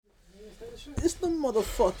It's the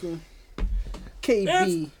motherfucking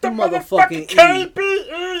KB. The motherfucking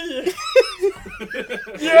KBE.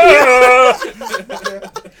 Yeah.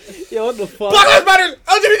 Yo, what the fuck? Black Lives Matter.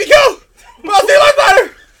 LGBTQ. Palestine Lives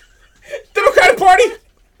Matter. Democratic Party.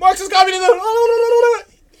 Marxist Communism.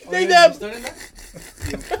 Name them.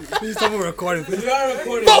 Please tell me we're recording. Please.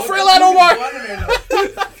 Vote for Ilan Omar.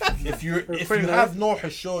 If you have no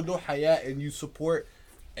hasho, no hayat, and you support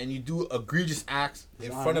and you do egregious acts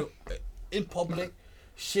in public,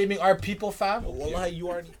 shaming our people, fam, wallahi, you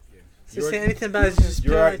are. Just say anything about it, just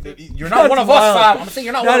You're not one of us, fam. I'm saying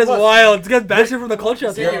you're not one of us. That is wild. To get banished from the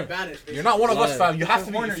culture. You're not one of us, fam. You have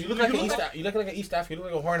to Horner. You look like an East. You look like an East African. You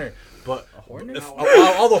look like a Horner. But a Horner?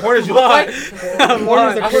 All the Horners you look like. That's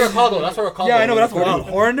what we're called, though. That's what we're called. Yeah, I know, but that's wild.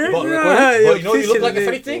 Horner. But you know, you look like, if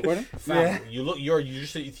anything, fam. You're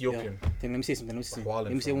just an Ethiopian. Let me say something.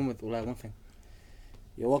 Let me say one thing.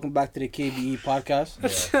 Yo, welcome back to the KBE podcast.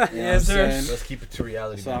 Yes, sir. Let's keep it to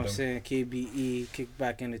reality. So I'm saying KBE,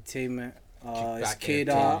 Kickback Entertainment. It's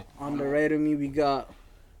K-Dot. On the right of me, we got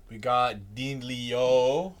Dean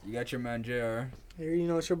Leo. You got your man JR. Here, you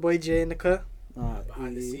know, it's your boy Jay in the cut.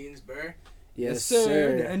 Behind the scenes, Burr. Yes,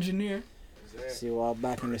 sir. The engineer. See, we're all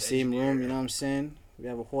back in the same room, you know what I'm saying? We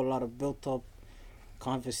have a whole lot of built up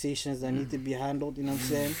conversations that need to be handled, you know what I'm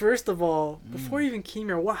saying? First of all, before you even came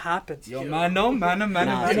here, what happened? Yo, man, On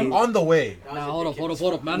the way. Nah, hold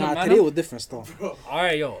up, man. Today was different stuff.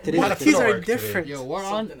 Alright, yo. These are different. Yo, we're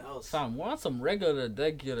on some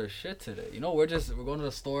regular shit today. You know, we're going to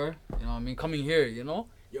the store, you know what I mean? Coming here, you know?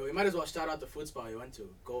 Yo, we might as well shout out the food spot we went to.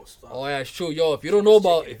 Go stop. Oh yeah, it's true. Yo, if you don't know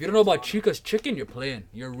about Chica's Chicken, you're playing.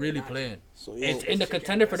 You're really playing. So, it's in the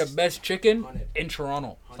contender for the best chicken in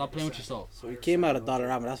Toronto. Stop playing with yourself. So we came out of Dollar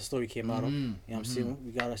Ramen. That's the story we came out of. You know what I'm saying?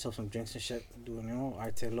 We got ourselves some drinks and shit, doing, you know,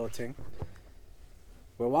 our little thing.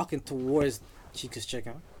 We're walking towards Chica's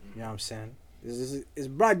Chicken. You know what I'm saying? It's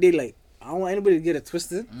broad daylight. I don't want anybody to get it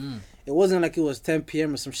twisted. It wasn't like it was 10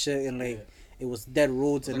 p.m. or some shit and like it was dead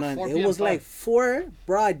roads and nothing. It was like 4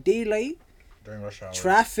 broad daylight. During rush hour.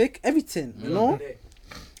 Traffic, everything, you know?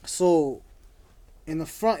 So, in the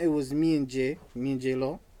front, it was me and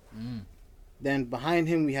J-Lo. Then behind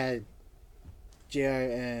him, we had JR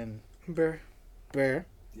and Burr. Yeah.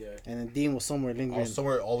 And then Dean was somewhere I lingering. was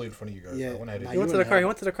somewhere all the way in front of you guys. Yeah. He went to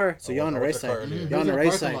the car. So you're on the right side. You're on the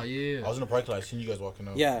right side. Yeah. I was in the parking lot. I seen you guys walking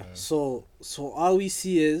out. Yeah. So all we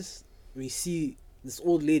see this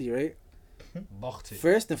old lady, right? Bakhti.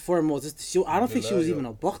 First and foremost, I don't think she was even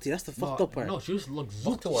a Bakhti. That's the fucked up part. No, she just looked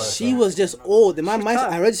She was just old. In my mind,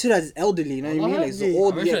 I registered as elderly. You know what I mean? Like the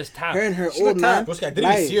old. Her and her old man. I didn't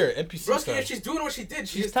even see her. NPC. Broski, if she's doing what she did,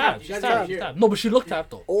 she's tapped. She's tapped. No, but she looked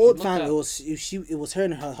tapped though. Old fam. It was her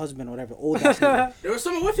and her husband or whatever. Old ass lady. There was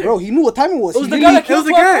someone with her. Bro, he knew what time it was. It was the guy that came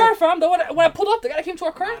to our car, fam. When I pulled up, the guy that came to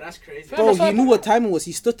our car. That's crazy. Bro, he knew what time it was.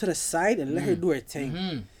 He stood to the side and let her do her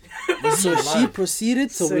thing. So she proceeded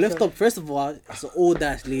to lift up. First of all, it's an old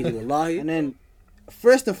ass lady, wallahi. And then,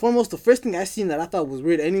 first and foremost, the first thing I seen that I thought was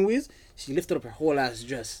weird, anyways, she lifted up her whole ass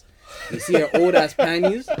dress. You see her old ass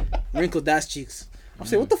panties, wrinkled ass cheeks. I'm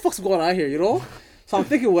saying, what the fuck's going on here, you know? So I'm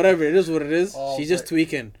thinking, whatever, it is what it is. She's just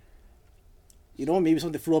tweaking. You know, maybe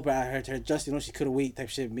something flew up at her just, you know, she couldn't wait type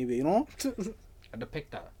shit, maybe, you know? I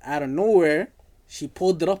depict that. Out of nowhere, she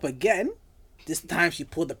pulled it up again. This time she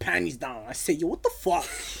pulled the panties down. I said, yo, what the fuck?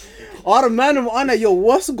 All the man on that, yo,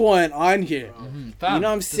 what's going on here? Fam, you know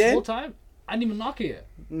what I'm saying? This whole time, I didn't even knock it yet.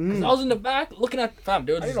 Cause I was in the back looking at, fam,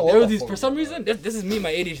 there were these for some reason, this is me,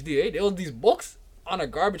 my ADHD, eh? There were these books on a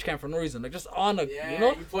garbage can for no reason. Like, just on a, you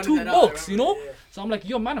know, you 2 books, you know? Yeah. So I'm like,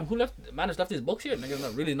 yo, man, who left, man has left these books here?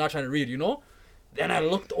 Nigga's really not trying to read, you know? Then I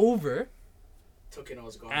looked over,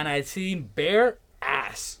 and I seen bare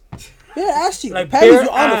ass. Yeah, actually, like panties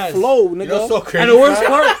were on the flow, nigga. You know, so crazy. And the worst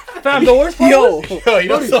part, fam, the worst part was... Yo, you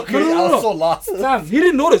know so crazy. I was so lost. Fam, he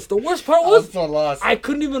didn't notice. The worst part was... I was so lost. I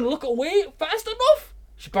couldn't even look away fast enough.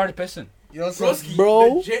 She started pissing. You know, so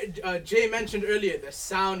bro. Jay mentioned earlier, the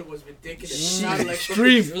sound was ridiculous. It sounded like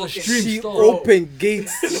Stream. She opened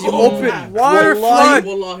gates. She opened water flood.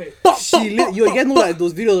 You guys know like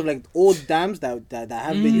those videos of like old dams that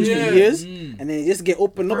have been used for years, and then they just get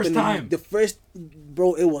opened up. And then the first,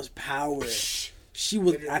 bro, it was power. She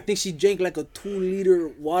was. I think she drank like a 2-liter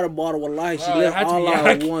water bottle. Wallahi, she let all out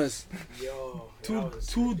at once. Yo,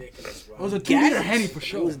 ridiculous, bro. It was a 2-liter Henny for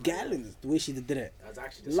sure. It was gallons the way she did it. That was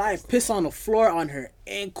actually Live piss on the floor, on her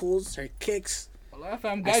ankles, her kicks.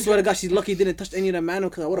 I swear to God, she's lucky didn't touch any of the manual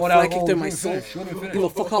because I would have fly kicked her myself. Give a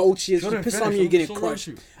fuck how old she is. She pissed on me, you're getting crushed.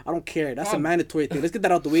 I don't care. That's a mandatory thing. Let's get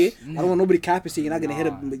that out the way. I don't want nobody capping saying you're not gonna hit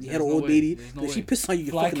an old lady. If she pissed on you,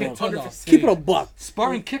 you fucking wrong. Keep it a buck.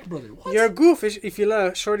 Sparring kick, brother. What? You're a goof if you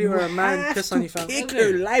let a shorty or a man piss on you, fam. Kick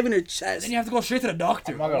her live in her chest. Then you have to go straight to the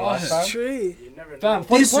doctor. I'm not gonna lie, fam. Straight. You never know. Fam,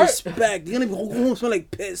 funny part. Disrespect. You're gonna go home smell like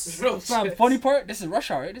piss. Fam, funny part. This is rush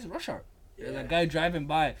hour, right? This is rush hour. There's a guy driving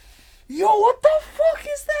by. Yo, what the fuck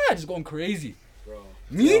is that? Just going crazy. Bro.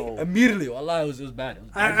 Me? Immediately. Wallah, it was bad. It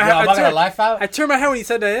was bad. I'm not gonna lie, fam. I turned my head when you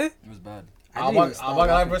said that, eh? It was bad. I'm not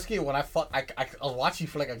gonna lie, Brisky. When I was watching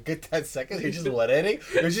you for like a good 10 seconds. You're just wet-ending.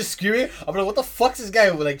 You're just screaming. I'm like, what the fuck's this guy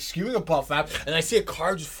like screaming about, fam? And I see a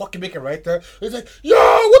car just fucking make it right there. It's like, yo,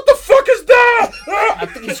 what the fuck is that? I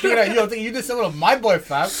think he's screaming at you. I'm thinking you did something to my boy,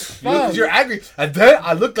 fam. Because you're angry. And then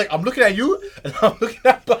I'm looking at you, and I'm looking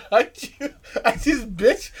at behind you. I see this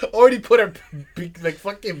bitch already put her like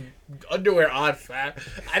fucking underwear on, fam.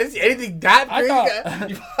 I didn't see anything that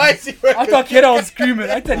crazy. I thought Kiddo was screaming.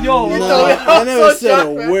 I said, yo. I never said a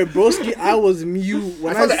word, broski. I was mute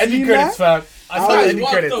when I saw the ending credits, fam. I saw the ending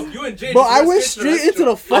credits. You and Jay But I went straight into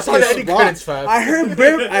the fucking I saw the ending credits, spot. fam. I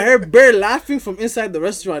heard Bear laughing from inside the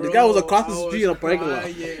restaurant. This guy was across the street in a parking lot.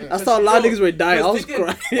 I saw a lot of niggas were dying. I was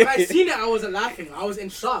crying. When I seen it, I wasn't laughing. I was in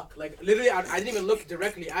shock. Like literally, I didn't even look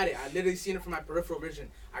directly at it. I literally seen it from my peripheral vision.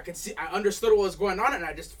 I understood what was going on, and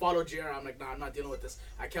I just followed JR. I'm like, nah, I'm not dealing with this.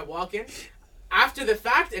 I kept walking. After the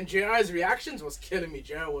fact, and JR's reactions was killing me.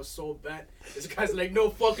 JR was so bent. This guy's like, no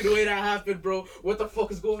fucking way that happened, bro. What the fuck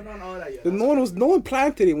is going on? All that. Yeah, no one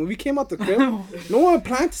planned today. When we came out the crib, no one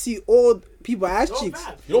planned to see old people ass cheeks.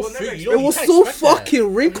 It was so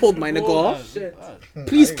fucking wrinkled, my nigga.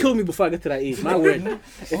 Please kill me before I get to that age. My word.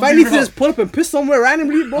 If I need to just pull up and piss somewhere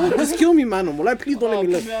randomly, bro, just kill me, man. Well, please don't let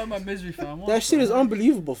me live. Out of my misery, fam. That shit is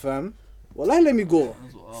unbelievable, fam. Well, let me go.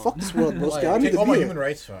 Fuck this world, bro. I need Take to all be my here. human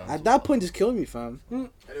rights, fam. At that point, just kill me, fam.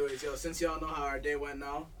 Anyways, yo, since y'all know how our day went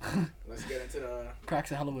now, let's get into the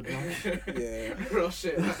Cracks a hell of a drunk. Yeah. real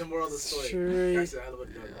shit. That's the moral of the story. Straight. Cracks a hell of a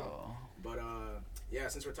drug, bro. But yeah,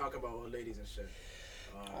 since we're talking about old ladies and shit,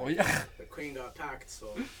 Oh yeah. the queen got packed,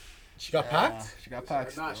 so. She got packed? She got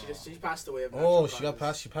packed. Nah, she passed away. of Oh, natural she got causes.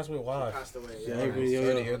 passed. She passed away. Why? She passed away. Yeah, Yeah. everybody,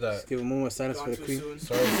 Sorry to hear that. Let's give a moment of silence Gone for the too queen. soon.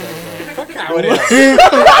 Sorry. Fuck out of here.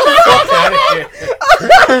 Fuck out of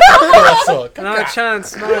here. Not a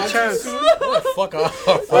chance. Not a chance. Fuck off.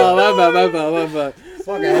 Oh, my bad.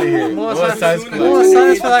 Fuck out of here. More No silence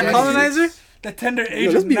silence for that colonizer? The tender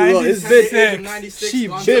age let's of be real, it's 96. 96. She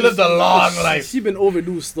gone She too lived a soon. long life. She been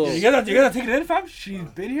overdue still. You gotta take it in, fam. She's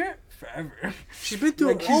been here forever. She's been through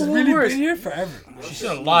Like, all she's the really wars. been here forever. She's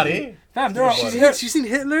seen a lot, eh? Fam, there are She's seen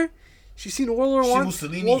Hitler. She's seen World War She One.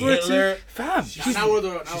 Mussolini, World War Hitler. fam. She's not World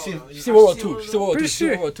War One. She's seen- She's World War Two. She's World War Two. Pretty She's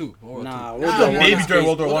World sure. War Two. Nah, Maybe World during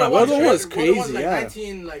World War One. World War One was Like crazy, yeah.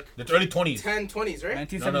 19, like The early 20s. 10, 20s, right?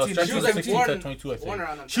 1917. She was like 16 born- to 22, I born around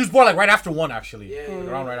think. that She was time. born like right after one, actually. Yeah.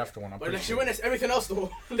 Around right after one. I'm But pretty like, she sure. witnessed everything else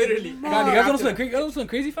though, literally. God, you guys know something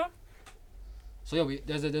crazy, fam? So yeah,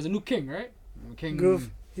 there's a new king, right? King, Goof.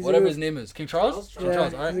 He's a whatever goof. his name is, King Charles. King Yeah,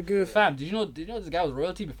 Charles, all he's a right. goof. Fam, did you know this guy was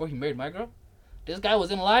royalty before he married my girl? This guy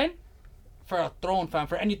was in line for a throne, fam.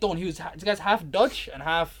 For any throne, this guy's half Dutch and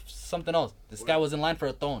half something else. This guy was in line for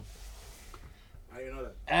a throne, I didn't know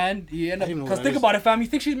that. and he ended I didn't up. know Because that think is. about it, fam. You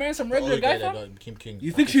think she's marrying some regular guy, fam? became king.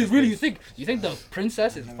 You think she's really? You think the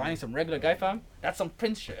princess is finding some regular guy, fam? That's some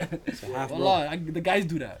prince shit. half bro. Wallah, the guys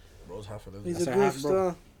do that. Bro's half of He's this. a That's her half, goof bro.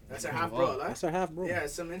 still. That's her half bro, like. That's our half, bro. Yeah,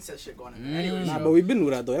 it's some incest shit going on. Mm. Anyways, Nah, yo, but we've been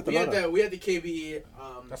with that though. You have to we know had that. we had the KBE.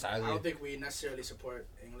 That's I Ivy. don't think we necessarily support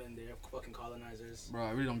England. They're fucking colonizers. Bro, I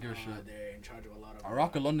really don't give a shit. They're in charge of a lot of. I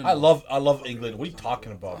rock a London. I love England. What are you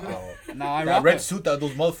talking about, bro? Nah, I That rock red it. suit that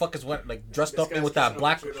those motherfuckers went like dressed This up in guy's with that kissing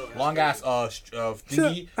black up Trudeau, yeah. long ass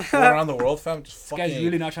thingy going around the world, fam. Just This guy's fucking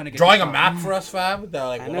really not trying to get drawing this a far. map for us, fam. They're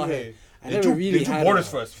like, I well, never- hey, I they never drew, really they drew had borders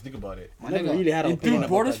a- for us. If you think about it, I never nigga, really had an they opinion drew about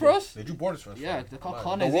borders that, for though. us. they drew borders for us. Yeah, fam. they're called The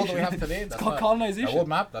colonization. world that we have today, It's that's called not, colonization. that world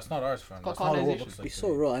map, that's not ours, fam. called That's not how the world colonization. looks like. It's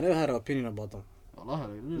so raw. I never had an opinion about them. Allah,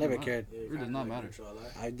 it really Never does cared. Yeah, you It really does can't not be matter. neutral,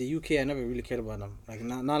 like. The UK, I never really cared about them. Like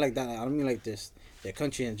not like that. I don't mean like this. Their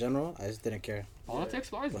country in general, I just didn't care.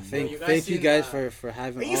 Politics wise, But you guys thank you seen, guys for Are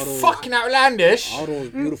having you all those fucking outlandish? all those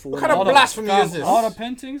beautiful What women. kind of blasphemy is this? All the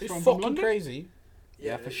paintings It's from fucking London. crazy.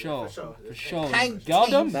 Yeah, for sure. For It's sure. Thank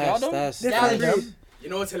Galdem, That's Galdem. that's. You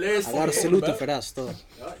know what's hilarious? I to gotta me? salute them for that still.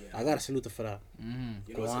 Yeah. I gotta salute them for that. Mm-hmm.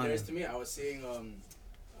 You know Go what's on. hilarious to me? I was seeing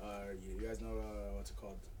you guys know what's it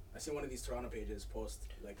called? I seen one of these Toronto pages post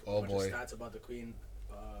like a Oh, bunch boy. of stats about the Queen.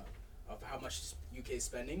 of how much UK is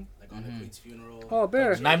spending, like on the Queen's funeral. Oh,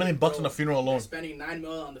 bear. $9 million on the funeral alone. They're spending $9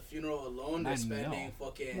 million on the funeral alone. They're spending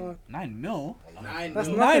fucking $9 mil. That's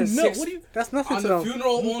 $9 nothing. mil. What do you? That's nothing on to the them.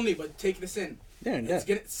 funeral only. But take this in. They're in It's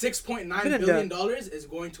debt. getting $6.9 billion is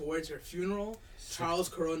going towards her funeral, Charles'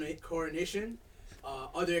 coronation.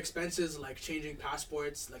 Other expenses like changing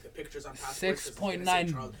passports, like the pictures on passports.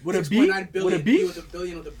 6.9 with a B? With a B? With a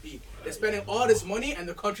billion with a B. They're spending all this money and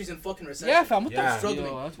the country's in fucking recession. Yeah, fam. What Yeah. the Struggling.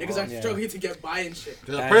 Yo, Niggas are struggling to get by and shit.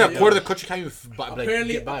 Apparently, a quarter of the country can't even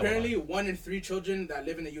get by. Apparently, 1 in 3 children that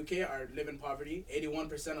live in the UK live in poverty.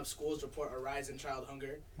 81% of schools report a rise in child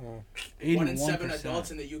hunger. 1 in 7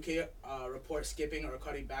 adults in the UK report skipping or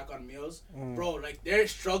cutting back on meals. Bro, like they're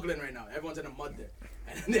struggling right now. Everyone's in a mud there,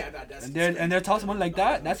 and yeah, that's and they're talking about like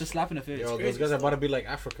that. That's a slap in the face. Yo, those guys are about to be like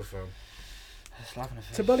Africa, fam. Slap in the It's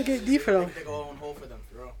face. about to get deep for them. They go on hold for them,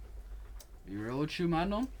 for real. Be real with you, man.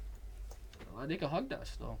 No, they can hug that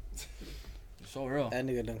still. It's so real. That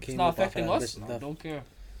nigga done It's came not up off affecting her us. death. No, don't care.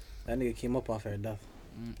 That nigga came up off her death.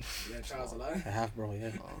 Yeah, Charles alive. A half, bro, yeah.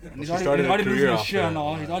 And he's She already, started he's a already career losing his off shit. that.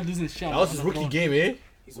 No, he's already losing his shit. That was his rookie game, eh?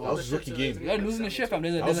 That was his rookie game. He's already losing his shit, fam.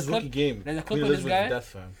 That was There's his a rookie clip. game. There's a clip Queen of this Elizabeth's guy. death,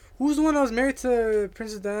 fam. Who's the one that was married to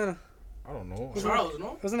Princess Diana? I don't know. Charles,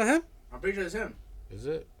 no? Wasn't it him? I'm pretty sure it's him. Is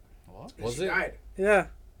it? What? Was She it? died. Yeah.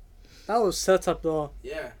 That was set up though.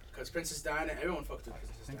 Yeah, because Princess Diana, everyone fucked with I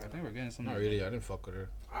Princess think Diana. we're getting something. Not really. I didn't fuck with her.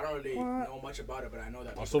 I don't really What? know much about it, but I know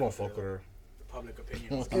that I still don't people fuck with her. The public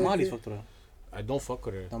opinion. The Malis fucked with her. I don't fuck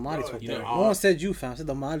with her. The Malis Bro, fucked you with her. know, No one said you, fam. Said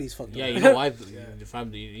the Malis fucked with Yeah, her. you know why? Yeah. The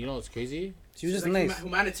family. You know what's crazy? She was She's just like nice.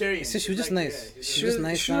 Humanitarian. She was She's just like, nice. yeah, She was just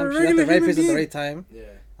nice, she was fam. a She got the regular right human place at the being. right time. Yeah.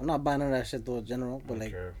 I'm not buying none of that shit though, general. But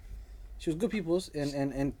like, Okay. she was good people's,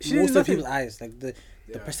 and She most did of nothing. people's eyes, like the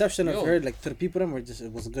Yeah. perception of Yo. her, like to the people, them were just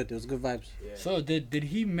it was good. It was good vibes. Yeah. So did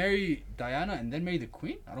he marry Diana and then marry the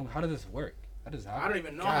queen? I don't. How does this work? How does this I happen? don't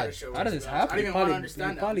even know God, how this shit works. how does this to be honest. I happen? don't even Probably- want to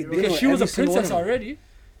understand probably that. did. Because she was a Every single princess one of them. already.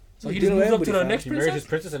 So he He just did moved up to everybody, the fam. next He married his princess.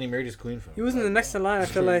 princess and he married his queen, fam. He wasn't the next in line. I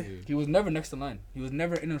feel like He was never next in line. He was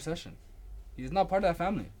never in intercession. He's not part of that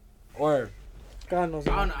family. Or God knows.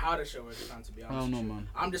 I don't know how this shit works, fam, to be I honest. don't know, with you. man.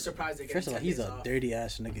 I'm just surprised they get First of all, 10 he's days a off. dirty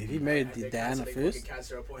ass nigga. If he married They Diana cancel- they first, fucking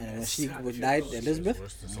cancel her and when appointments. she God, would if died, you know. Elizabeth,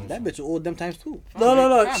 Worse than some that bitch owed them times two.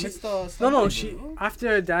 No. Fam, She, it's the no. family, She bro.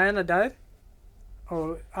 after Diana died,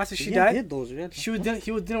 or after she Yeah, died, hit those, yeah.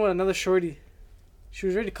 he was dealing with another shorty. She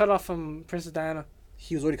was already cut off from Princess Diana.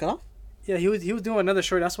 He was already cut off. Yeah, he was dealing with another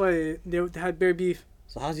shorty. That's why they had bare beef.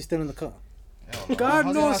 So how's he still in the cut? God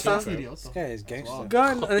How's knows, he not fam. family, what This the guy is gangster.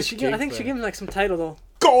 God, and she King, I think she fam. gave him like some title though.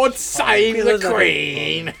 God save the the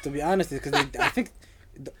queen. To be honest, because I think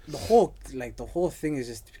the whole thing is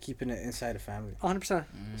just keeping it inside the family. 100%.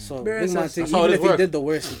 So Bare big man incest. thing, That's how even it if he works. did the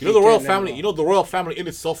worst, You know the he royal can't let him family. go. You know the royal family in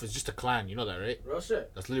itself is just a clan. You know that, right? Real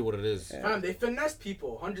shit. That's literally what it is. Yeah. Fam, they finessed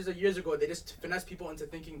people hundreds of years ago. They just finessed people into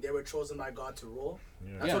thinking they were chosen by God to rule.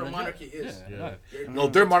 That's Yeah, what a legit. monarchy is. Yeah, Yeah. You're- No,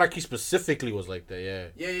 their monarchy specifically was like that. Yeah,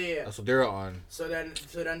 Yeah. that's what they're on. So then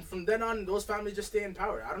from then on, those families just stay in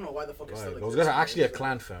power. I don't know why the fuck it's still Right. like Those guys are actually a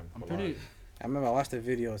clan, fam. I'm pretty. I remember I watched the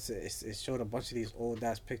video. It showed a bunch of these old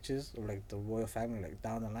ass pictures of like the royal family, like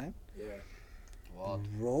down the line. Yeah. Wow.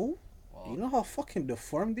 Bro, you know how fucking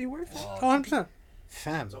deformed they were, fam? 100%.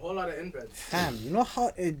 Fam, There's a whole lot of inbred. fam, you know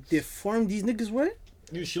how deformed these niggas were?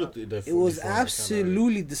 You should. It was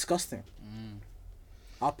absolutely disgusting.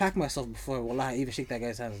 I'll pack myself before I even shake that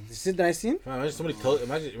guy's hand. The shit that I seen, Imagine somebody tell.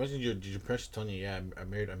 Imagine your parents telling you, "Yeah, I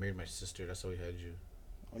married my sister. That's how we had you."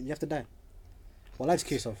 you have to die. Well, let's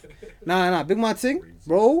case off. Nah, big man thing,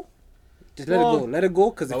 bro. Just let it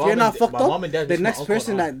go. Cause if My you're mom not and fucked my mom up, and dad the just my next uncle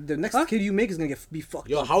person and the next kid you make is gonna be fucked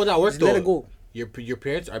Yo, up. how would that work Just though? let it go. Your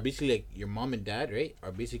parents are basically like your mom and dad, right?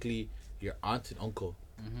 Are basically your aunt and uncle.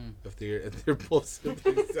 If they're both siblings.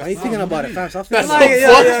 Why are you thinking about it, fam? Stop thinking That's about it.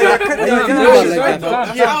 so Why fucked. are you thinking about it like that,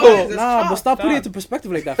 fam? Yo, Nah, but stop putting it into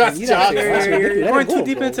perspective like that, fam. You That's know, Josh. You're let going it go, too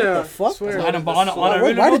deep bro. into What the it. fuck? Swear. On a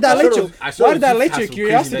Why did that light you? I saw Why did that those light have your some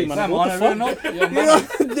curiosity, crazy man? nights. What on the a real fuck? note, yo, man,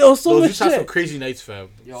 There was so Those much just have some shit. crazy nights, fam.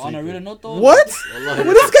 yo, on a real note though. What? Wallahi.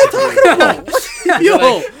 What is this guy talking about?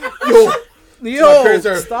 parents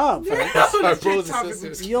are- Stop, fam. Our brothers and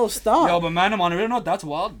sisters. Yo, stop. Yo, but man, I'm on a real note. That's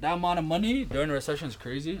wild. That amount of money during a recession is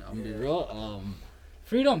crazy. I'm gonna be real.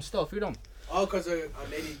 Freedom. Oh, because a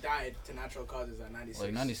lady died to natural causes at 96.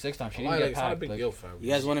 Like 96 times, she Wallahi, didn't like, get it's not a packed. big Like, deal, fam.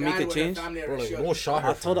 You guys want to She make died a with her change? family at Bro, her like, shield. no one shot her.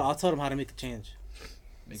 I'll tell them how to make the change.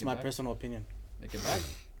 make It's it my back. personal opinion. Make it back.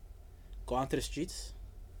 Go onto the streets.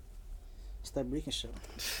 Start breaking shit.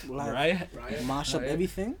 Live. Right? Right? Mash up Right.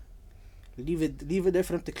 everything. Leave it there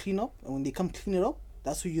for them to clean up. And when they come clean it up,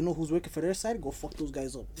 that's who you know who's working for their side. Go fuck those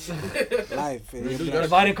guys up. Live. You gotta-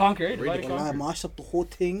 Divide and conquer. Ready Divide and to Wallahi, conquer. mash up the whole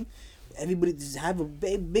thing. everybody just have a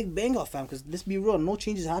big bang off, fam. Because let's be real, no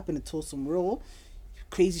changes happen until some real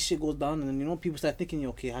crazy shit goes down, and then, you know, people start thinking,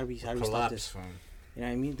 okay, how do we stop this? Fam. You know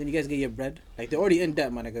what I mean? Then you guys get your bread. Like, they're already in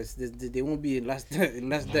debt, man. I guess they won't be in less debt.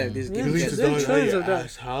 They just give you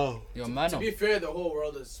guys. How? Yo, man, To be fair, the whole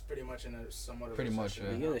world is pretty much in a somewhat of Pretty much, recession yeah.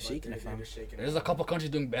 right now, Yeah, they're but shaking it, fam. there's a couple countries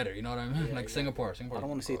doing better. You know what I mean? Yeah, Like yeah. Singapore. I don't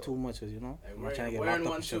want to say too much, because, you know, I'm not trying to get we're locked in up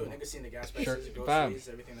one and too. shit. Niggas seeing the gas Sure, prices, fam. groceries,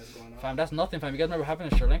 everything that's going on. Fam, that's nothing, fam. You guys remember what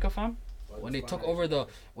happened in Sri Lanka, fam? But When they it's took fine. over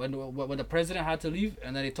when the president had to leave,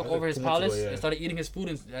 and then they took That was over like his 2 months ago, palace yeah. and started eating his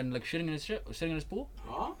food and like shitting in his pool.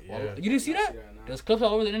 Huh? Yeah. You didn't see that? There's clips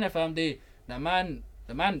all over the internet, fam. The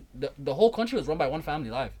whole country was run by one family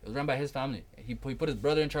live. It was run by his family. He put his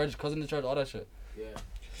brother in charge, his cousin in charge, all that shit. Yeah.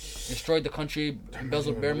 Destroyed the country,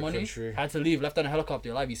 embezzled bare money, country. had to leave, left on a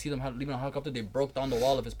helicopter alive. You see them leaving on a helicopter, they broke down the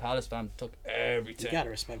wall of his palace, fam. Took You everything. gotta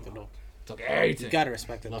respect it, though. Took You everything. gotta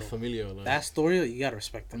respect it, La though. Familia. Like. That story, you gotta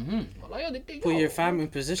respect it. Put your fam in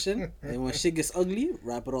position, and when shit gets ugly,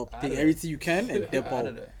 wrap it up. Take everything you can and dip out.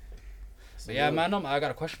 But yeah, man, I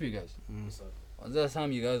got a question for you guys. What's up? When's the last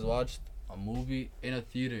time you guys watched a movie in a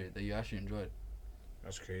theater that you actually enjoyed?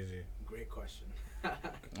 That's crazy. Great question. I'm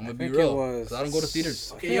gonna be think it real, was- 'cause I don't go to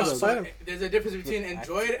theaters. Okay, yo, so Spider- there's a difference between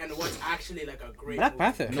enjoyed and what's actually like a great Black movie.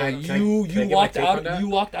 Panther. No, Can I you get my walked take on out. that? You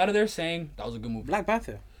walked out of there saying that was a good movie. Black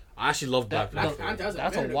Panther. I actually love Black That- Panther. That's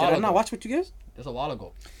That's a minute while Did I ago. not watch with you guys? That's a while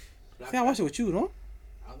ago. I think I watched it with you, no?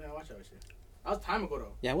 I don't think I watched that shit. That was time ago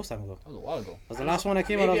though. Yeah, what's time ago? That was a while ago. That was the last one that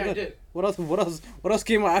came out. That Maybe was I good. did. What else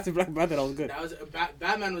came out after Black Panther that was good? That was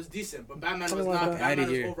Batman was decent, but Batman was Something not. like that. Batman was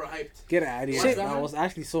Outta here. overhyped. Get out of here. Shit. I was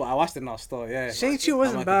actually I watched it now still, yeah. Shang-Chi On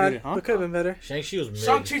wasn't my bad, computer, huh? but could have been better. Shang-Chi was mid.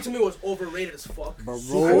 Shang-Chi to me was overrated as fuck. But I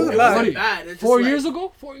bro, wouldn't It lie. wasn't bad. It's just 4 like- years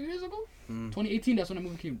ago. 4 years ago. Mm. 2018. That's when the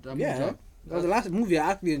movie came. That movie yeah, dropped. that was the last movie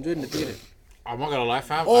I actually enjoyed in the theater. I'm not gonna lie,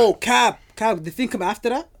 fam. Oh, Cap, the thing come after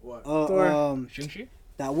that? What? Thor. Shang-Chi.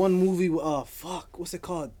 That one movie. Fuck, what's it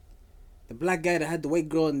called? The black guy that had the white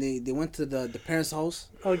girl and they went to the parents' house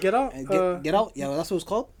Oh, Get Out. and get out. Yeah, that's what it's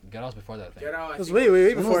called. Get Out before that. I think. Get out. I It was think- way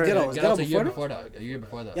When was before. Get Out? it. Was Get Get Out's Out a year before before that. A year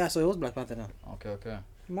before that. Yeah, so it was Black Panther now. Okay.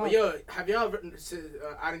 Ma- But yo, have y'all ever,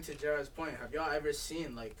 adding to Jared's point, have y'all ever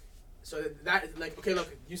seen like, so that like, okay,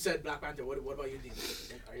 look, you said Black Panther. What about you, Dean?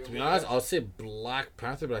 Are you To be honest, I'll say Black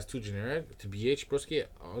Panther, but that's too generic. To BH, broski,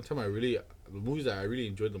 all the time the movies that I really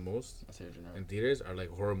enjoyed the most That's it, generic. in theaters are like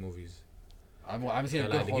horror movies. I haven't seen a Yeah,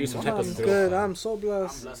 good like, they horror give you some movie. type of I'm thrill, good. fam. I'm so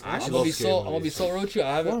blessed. blessed. I I'm actually gonna love be scary so movies. real with you. I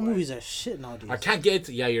Horror haven't. movies are shit nowadays. I can't get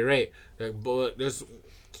into. Yeah, you're right. Like, but there's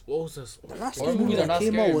what was this? The last Horror movie movies are that not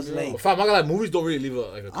came scary, out was bro. like. Fam, I'm not gonna lie, movies don't really leave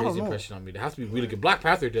a don't crazy know. impression on me. They have to be really good. Black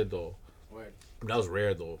Panther did though. Word. That was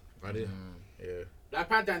rare though. I didn't. Mm. Yeah. Black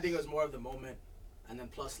Panther, I think it was more of the moment, and then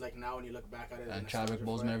plus like now when you look back at it, And the Chadwick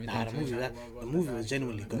nostalgia Boseman and for it. everything. Nah, the movie the movie was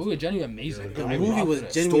genuinely The good. movie was genuinely amazing. The I movie rocked was with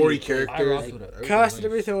it. genuinely Story good. I characters. rocked with it. Casted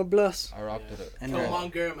everything with bless. I rocked with it. And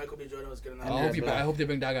Killmonger, Michael B. Jordan was good in that. I hope they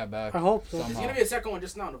bring that guy back. I hope so. There's somehow. gonna be a second one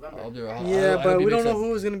just now, November. I hope they- I Yeah, hope but he we don't makes know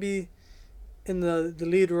who's gonna be in the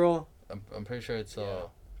lead role. I'm pretty sure it's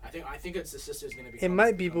I think it's the sister's gonna be. It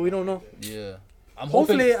might be, but we don't know. yeah. I'm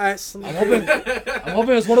Hopefully, hoping. I. I'm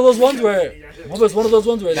hoping it's one of those ones where. I'm hoping it's one of those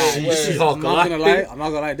ones where. Nah, where She-Hulk. I'm not gonna lie. I'm not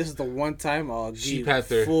gonna lie. This is the one time I'll She give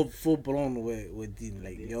Panther. full blown with Dean.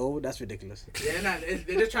 Like, yo, that's ridiculous. Yeah, nah,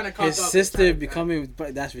 they're just trying to cop His out sister the time, becoming,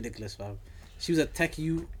 but that's ridiculous, fam. She was a tech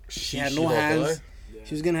you. She had no She-Hulk, hands. right? Yeah.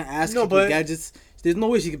 She was gonna ask No, people but- gadgets. There's no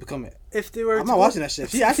way she could become it. If they were. I'm to not go- watching that shit.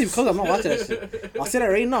 If she actually becomes, I'm not watching that shit. I'll say that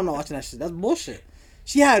right now. I'm not watching that shit. That's bullshit.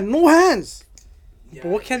 She had no hands. Yeah, But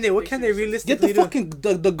what can they Get realistically the do? fucking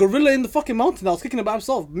the gorilla in the fucking mountain that was kicking it by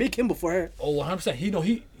himself. Make him before her. Oh, 100%.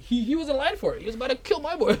 He was in line for it. He was about to kill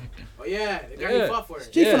my boy. Oh yeah, the guy Yeah. who fought for it.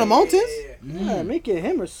 Straight from the mountains. Yeah. Yeah, make it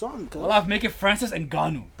him or something. cuz. I'll have make it Francis and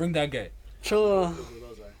Ngannou. Bring that guy. Chill. Who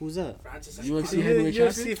those are? Who's that? Francis and UFC You- heavyweight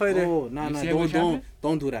UFC champion. fighter. Oh, nah, You nah, see him with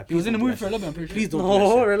don't do that. He was in the Please movie don't for a do little bit. I'm pretty that sure. shit. Please don't do No,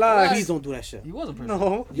 that shit. relax. Please don't do that shit. He was a person.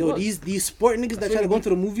 No, Yo, these sport niggas that That's try to what go he into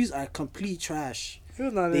the movies are complete trash. he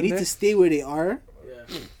was not They in need there. to stay where they are.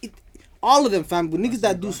 Yeah. All of them, fam. But niggas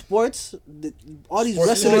that do sports, all these Sports.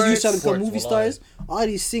 wrestlers used trying to become Sports, movie wallahi. stars, all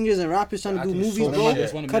these singers and rappers trying to do Acting movies, so bro. much.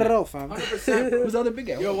 Just wanna Cut be- it out, fam. 100%, bro. Who's the other big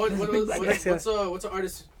guy? Yo, Who's the big black guy? what's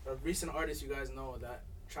a recent artist you guys know that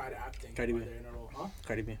tried acting? Cardi B. while they're in a role? Huh?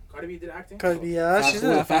 Cardi B. Cardi B did acting. Cardi B, yeah, Fast she's food.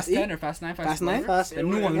 in Fast Fast 10 or Fast 9? Fast 9? Fast. The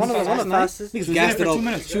new one. One of the Fast fastest. Niggas was in gassed there it for up. 2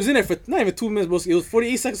 minutes, She was in there for not even 2 minutes, bro. It was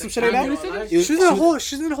 48 seconds, some shit like that. Time, bro, It was- She's in a whole.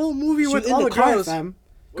 She's in a whole movie she with was in all the the car, girls. fam.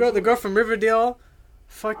 The girl from Riverdale.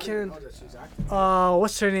 I didn't Fucking. know that she was acting.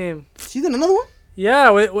 What's her name? She's in another one?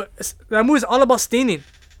 Yeah, that movie's all about staining.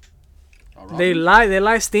 They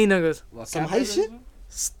lie stain niggas. Some high shit?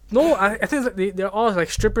 No, I think they're all like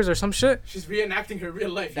strippers or some shit. She's reenacting her real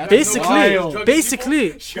life. You That's guys know why she was drugging basically.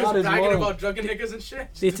 people? She That was is bragging wild. about drugging niggas and shit.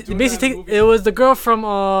 They She's doing basically that in it was the girl from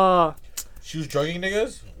She was drugging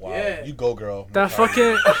niggas. Wow, Yeah. you go, girl. that More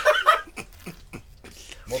fucking power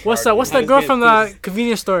what's to you. that girl from the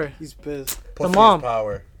convenience store? He's pissed. Pussy is mom.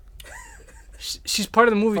 Power. She's part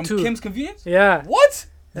of the movie From too. Kim's Convenience. Yeah, What?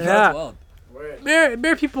 Yeah. That's wild. Word.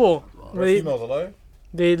 bare people. Are They females alive?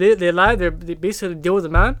 they lie. They basically deal with the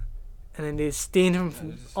man, and then they stain him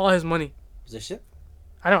from all his money. Is that shit?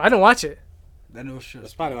 I don't watch it. That no shit.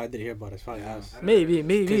 That's probably why I didn't hear about it. It's probably us. Maybe,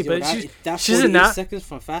 but she's in 48 that. seconds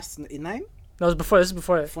from Fast 9. That was before. This is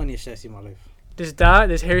before it. Funniest shit I seen in my life. There's that.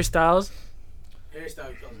 There's Harry Styles. Harry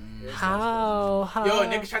Styles kills him. Harry Styles How? kills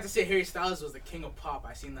him. Yo, niggas tried to say Harry Styles was the king of pop.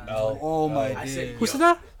 I seen that. on No. Twitter. Oh my I said, days. Who said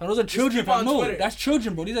that? And those are children, people fam. on No, Twitter. that's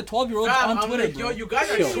children, bro. These are 12-year-olds Fam, on I'm Twitter, like, bro. yo, you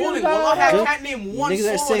guys are Yo. trolling. Wallahi, I Yo. can't name one Niggas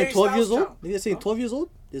that solo saying Harry 12 years Styles old. song. Niggas that saying 12 years old.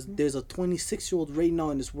 There's a 26-year-old right now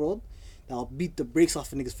in this world that'll beat the brakes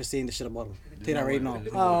off of niggas for saying this shit about him. Tell you that right now.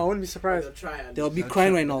 Oh, I wouldn't be surprised. They'll try it. They'll be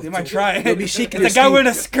crying right now. They might try. They'll be shaking It's their a guy wearing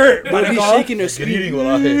a skirt. They'll be shaking their Good screen. eating,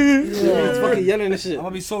 wallahi. Yeah, it's fucking yelling and shit. I'm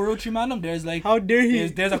gonna be so real to you, man. There's like, How dare he?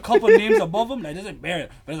 there's a couple names above him. Like, there's a bear,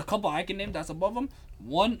 but there's a couple I can name that's above him.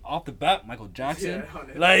 One off the bat, Michael Jackson. Yeah, on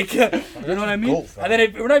it. Like, you know what I mean? Goat, fam. And then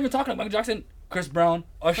if we're not even talking about Michael Jackson, Chris Brown,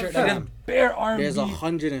 Usher. Like, there's bare R&B. There's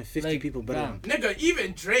 150 Like, people better than him. Nigga,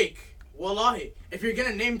 even Drake. Wallahi, if you're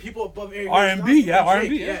gonna name people above Harry R&B, Styles, yeah, Drake,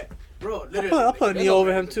 R&B, yeah. Bro, literally. I'll put like, Neo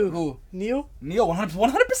over him too. Who? Neo? Neo,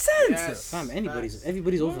 100%. Yes. Fam, Facts.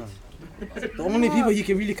 everybody's over him. The only people he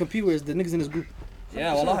can really compete with is the niggas in his group.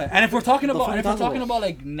 Yeah, wallahi. And if we're talking The about, fuck and if we're talking talking about? about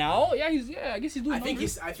like now, yeah, I guess he's doing. I think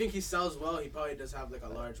numbers. I think he sells well. He probably does have like a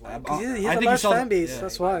large one. Uh, He I has think a he large sells- fan base. yeah.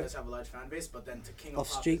 That's He why. does have a large fan base, but then to King Of of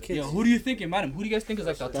Pop straight is kids. Yo, who do you think, man? Who do you guys think is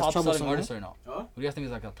like the That's top selling troublesome, artist huh? right now? Huh? Who do you guys think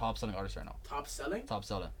is like the top selling artist right now? top selling. Top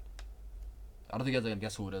selling. I don't think you guys can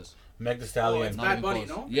guess who it is. Meg Thee Oh, Stallion. it's Not Bad even Bunny,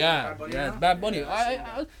 close. no? Yeah, Bad Bunny yeah, now? it's Bad Bunny. Yeah,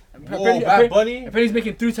 I, I Whoa, Bad Bunny. Apparently he's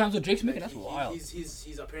making 3 times what Drake's making. That's wild.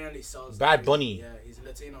 He's apparently sells. Bad Bunny. Yeah, he's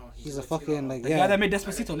Latino. He's a Latino. fucking like The guy that yeah. made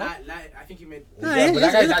Despacito, no? I think he made. Nah, Yeah, he's- but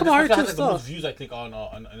that guy he's a couple hard has to like the most stuff. views I think on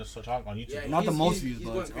a song on YouTube. Yeah, Not the he's- most he's- views, he's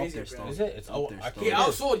but going it's up crazy, there bro. still. Is it? It's Up oh, there I still. He can't-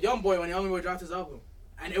 outsold YoungBoy when YoungBoy dropped his album,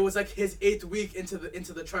 and it was like his 8th week into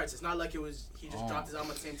the charts. It's not like it was he just dropped his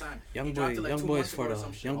album at the same time. He dropped it like 2 months ago or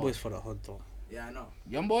some shit. young boys for the hood though. Yeah, I know.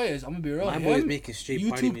 Young boy is. I'm gonna be real. My him, boy is making straight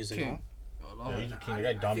party YouTube music. king. Huh? Oh, Yeah, Lord. he's a king. I That guy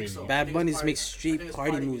think dominating. so. I Bad think Bunny's it's make party- I straight think it's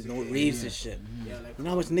party party music, no music, raves and shit. Yeah, like You know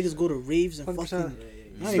how much niggas go to raves and 100%. fucking. Yeah, yeah, You yeah.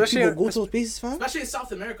 know how many Especially- people go to those places, fam? Especially in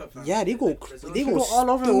South America. Fam. Yeah, they go Like, crazy. Brazil. They go People all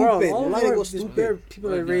over the world. stupid. All A lot over of go there's stupid. bare people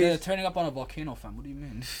that They're raised. turning up on a volcano, fam. What do you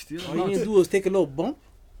mean? Still All you need to do is take a little bump.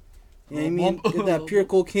 You know what I mean? Bump. Get that pure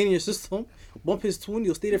cocaine in your system. Bump his tune,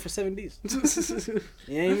 you'll stay there for 7 days. You know what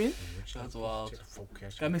I mean? That's wild.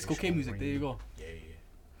 That makes cocaine music. There you go. Yeah, yeah.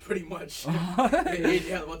 Pretty much.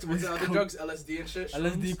 yeah. What's the other drugs? LSD and shit.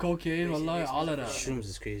 LSD, cocaine, Makes- wallahi, makes all of me that. feel- Shrooms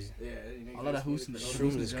is crazy. Yeah. All of that hoos in the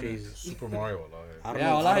Shrooms is crazy. Super Mario. Like. I don't Yeah,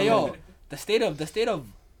 know. wallahi, I don't know. yo, the state of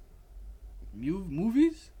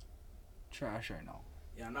movies, trash right now.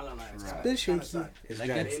 Yeah, I'm not gonna lie. It's Right. kinda- Bit kinda shaky. sad. It's Like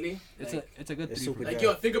dry. it's- Really? It's a good it's 3 super for Like me.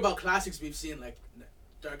 yo, think about classics we've seen like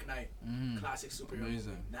Dark Knight, Mhm. classic superhero.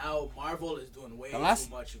 Amazing. Now Marvel is doing way The last-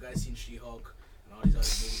 too much. You guys seen She-Hulk and all these other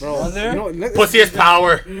movies. Bro, Was there? you know, let, Pussy is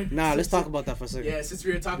power. nah, let's talk about that for a second. Yeah, since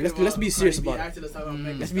we were talking Let's- about let's be serious Cardi B about it. acting, let's talk about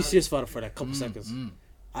Megan Let's Thee be Stallion. serious about it for that couple seconds. Mm.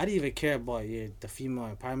 I didn't even care about the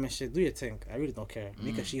female empowerment shit. Do your thing. I really don't care.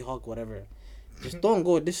 Make a She-Hulk, whatever. Just don't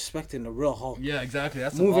go disrespecting the real Hulk. Yeah, exactly.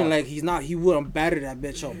 That's the Moving wild. like he's not. He wouldn't batter that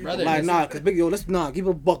bitch up. Brother, like it's- nah, cause big yo, let's keep it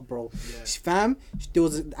a buck, bro. Yeah. Fam, there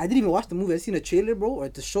was. I didn't even watch the movie. I seen a trailer, bro, or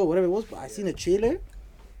the show, whatever it was. But I seen a trailer.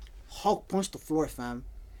 Hulk punched the floor, fam.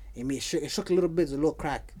 It shook a little bit. There's a little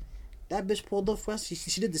crack. That bitch pulled up for us.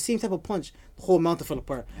 She did the same type of punch. The whole mountain fell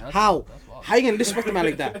apart. Yeah, that's How? wild, that's wild. How you gonna disrespect a man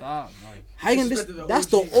like that? Nah, like, How you gonna Disrespected the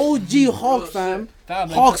That's OG. the OG Hulk, Real fam. fam,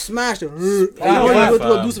 like, Hulk smashed. fam, You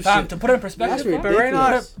go do some fam, shit. to put it in That's perspective, fam, But right now,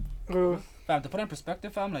 ridiculous. fam, to put it in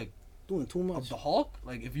perspective, fam, like Doing too of much. the Hulk,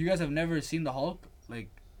 like if you guys have never seen the Hulk, like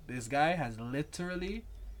this guy has literally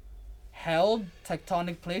held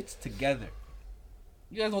tectonic plates together.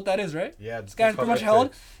 You guys know what that is, right? Yeah, This guy's pretty much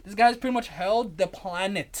held. This guy's pretty much held the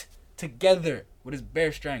planet together with his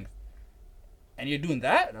bare strength. And you're doing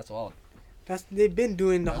that? That's wild. they've been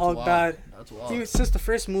doing the That's Hulk wild. bad. That's wild. Even since the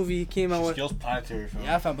first movie he came out with. Skills planetary. Fam.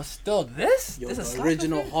 Yeah, fam, but still, this Yo, is a the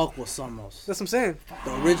original Hulk was something else. That's what I'm saying.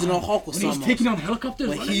 The original Hulk was When he was something taking else. on helicopters,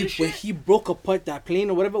 When running he and shit. when he broke apart that plane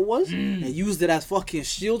or whatever it was and used it as fucking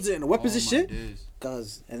shields and weapons and Oh, my shit. days.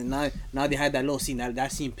 Cause and then now they had that little scene.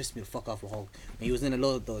 That scene pissed me the fuck off with Hulk. When he was in the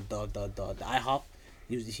little the IHOP.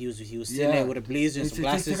 He was sitting there with a blazer and some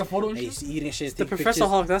glasses. Take a photo and He's shit? eating shit. The taking Professor pictures.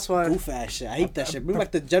 Hulk, that's why. Goof ass shit. I hate that shit. Bring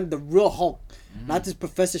back the real Hulk, not this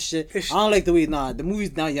Professor shit. I don't like the way. The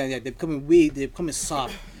movies now. Yeah, they're becoming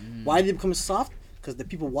soft. Why are they becoming soft? Because the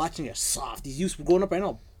people watching are soft. These youths growing up right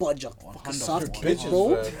now, fucking soft kids,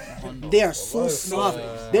 bro. They are so soft.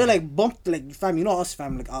 They're like bumped, like fam. You know us,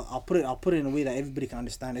 fam. Like I'll put it in a way that everybody can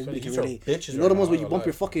understand. Everybody can relate. You know the ones where you bump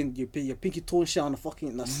your fucking your pinky toe and shit on the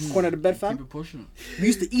fucking corner of the bed, fam. Keep it pushing. We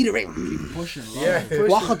used to eat it right. Keep it pushing. Yeah.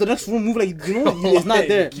 Walk out the next room, move like it's not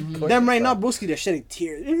there. Them right now, broski, they're shedding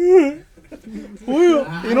tears. You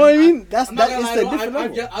know what I mean? That's a different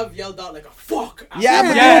level. I've yelled out like a fuck. Yeah,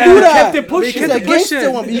 but Yeah, don't do that. kept it pushing. It's a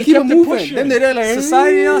gangster one, but you keep it moving. Then they're like,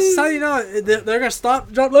 Society now, they're gonna stop,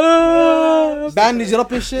 drop, bandage it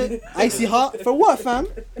up and shit. Icy hot for what, fam?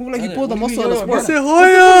 Move like you pulled the muscle of the sport. Say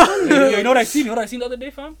Hoya. You know what I seen? You know what I seen the other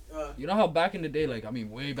day, fam? You know how back in the day, like, I mean,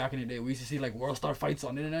 way back in the day, we used to see, like, world star fights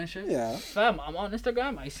on the internet and shit? Yeah. Fam, I'm on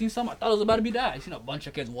Instagram. I seen some. I thought it was about to be that. I seen a bunch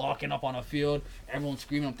of kids walking up on a field. Everyone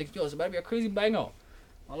screaming. I'm thinking, yo, it's about to be a crazy bang out.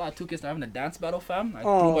 A lot of two kids are having a dance battle, fam. I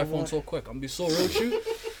threw my phone so quick. I'm gonna be so real with you.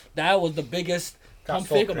 That was the biggest pump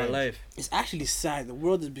fake of my life. It's actually sad. The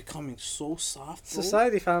world is becoming so soft. Bro.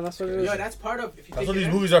 Society, fam, that's what it is. Yo, that's part of. If you That's take what it these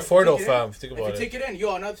in, movies are for, though, take it fam. in. Think If about you it. take it in,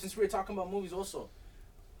 yo, now since we were talking about movies also,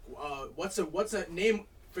 what's a name?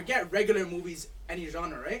 Forget regular movies, any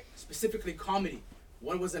genre, right? Specifically comedy.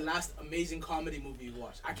 When was the last amazing comedy movie you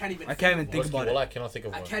watched? I can't even think about it. I cannot think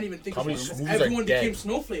of one. I can't even think Comedy of one. movies are Everyone dead. became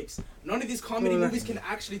snowflakes. None of these comedy movies can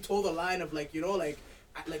actually toe the line of like, you know, like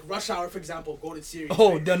Rush Hour, for example, Golden Series.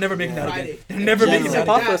 Oh, right? they'll never make that Friday. again. They'll never make It's that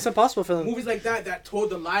impossible. again. It's impossible for them. Movies like that towed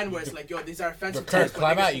the line where it's like, yo, these are offensive. But Kurt, text, but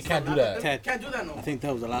climb niggas out, you can't do that. Ted. Can't do that no. I think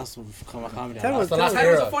that was the last one comedy. That was the last That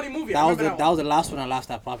was era. a funny movie. That was that the last one I laughed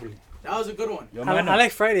at properly. That was a good one. Yo, I man,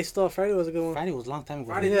 like Friday still. Friday was a good one. Friday was a long time ago.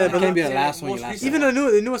 Friday, Yeah, It but can't be the yeah, last one you most laughed recent. at.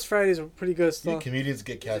 Even the newest Fridays are pretty good You still. comedians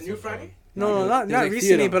get Is canceled. it New Friday? No, not There's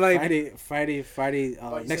recently, theater. but like Friday, you're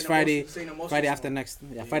next saying Friday, you're saying the most Friday recent after one. next.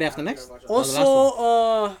 Yeah, Friday after next. That was the last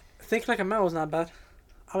also Think Like a Man was not bad.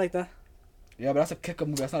 I like that. Yeah, but that's a kick-up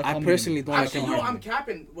movie. That's not a I comedy personally movie. don't like Actually, him. yo, I'm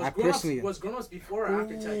capping. Was Grown Ups before or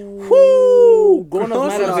after Ted? Woo! Grown Ups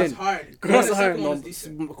might have Grown Ups been. hard. Grown Ups The hard. second one No, was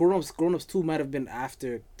decent. Grown Ups 2 might have been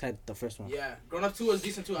after Ted, the first one. Yeah, Grown Ups 2 was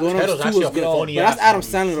decent too. Grown Ted Ups was 2 actually was a good. funny But that's ass Adam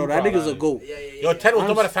movie. Sandler though. That Super nigga's a on goat. Yeah. Yo, Ted was I'm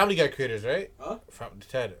done by the Family Guy creators, right? Huh?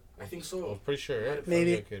 Ted. I think I so. was pretty sure, right?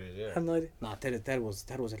 Maybe. Family Guy creators, I yeah. have no idea. Nah, Ted was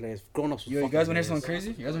hilarious. Grown Ups was Yo, you fucking guys want to hear hilarious. something crazy?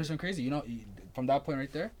 You guys want to hear something crazy? You know, from that point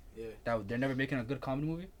right there, Yeah. that they're never making a good comedy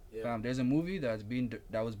movie. Yeah. There's a movie that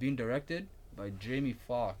was being directed by Jamie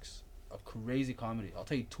Foxx, a crazy comedy. I'll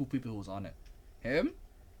tell you two people who was on it: him,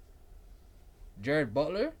 Jared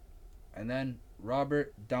Butler, and then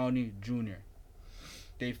Robert Downey Jr.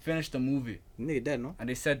 They finished the movie Nigga dead, no? and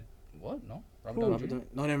they said, "What? No, Robert No, Downey Jr."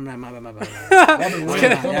 never mind. My bad. Robert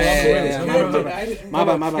Williams. My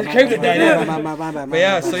bad. His character died, yeah. My bad. But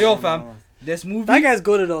yeah, so yo, fam, this movie. That guy's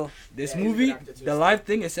good though. This Yeah, he's movie, a good actor too. the live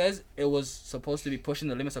thing, it says it was supposed to be pushing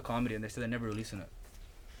the limits of comedy, and they said they're never releasing it.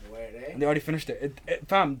 Word, eh? And they already finished it. It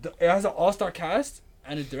has an all-star cast,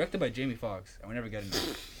 and it's directed by Jamie Foxx, and we're never getting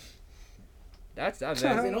it. That's that.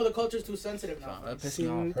 They know the culture's too sensitive now. That fam. pissed me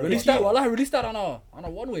off. Heard Release about that. Wallah, release that on a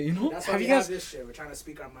one-way, you know. That's why Have we you have guys- this shit. We're trying to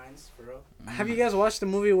speak our minds, for real. Have you guys watched the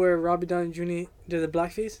movie where Robbie Downey Jr. did the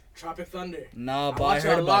blackface? Tropic Thunder. Nah, I but I watched it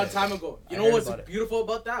heard a about long it. time ago. You I know heard what's about it. beautiful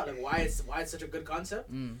about that? Like why it's such a good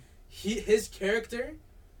concept? Mm. His character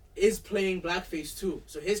is playing blackface too.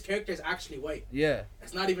 So his character is actually white. Yeah.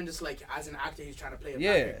 It's not even just like as an actor he's trying to play a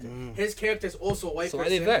Yeah. black character. His character is also a white So why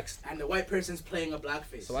person. they vexed? And the white person's playing a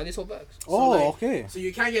blackface. So why they so vexed? Oh, like, okay. So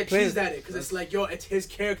you can't get Please. cheesed at it because it's like, yo, it's his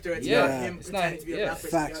character. It's Yeah. not him It's pretending not- to be a yeah. black person.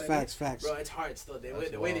 you know what I mean? Facts. Bro, it's hard still.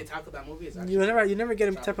 The way they tackle that movie is actually. You never get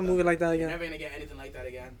a type of movie like that You're again. never gonna get anything like that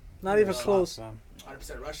again. Not even No. close.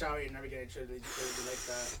 100% Rush Hour. You're never getting trilogy like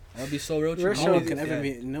that. That'd be so real. Rush No Hour one is- can yeah. ever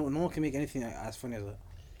make no one can make anything as funny as that.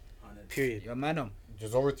 On it. Period. Yo, madam.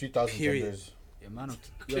 There's over 3,000 Period. genders. Yo, madam.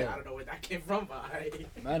 Okay, Yo, I don't know where that came from,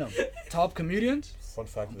 but madam. Top comedians. Fun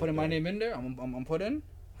fact. I'm putting my name in there. I'm putting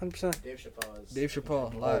 100%. Dave Chappelle is. Dave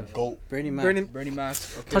Chappelle live. Goat. Bernie Mac. Bernie Mac.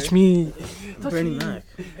 Okay. Touch me. Bernie Mac.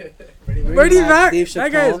 Bernie Mac. Dave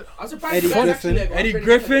That guy is. Chappelle. I'm surprised Eddie you guys Griffin. actually, like, Eddie Bernie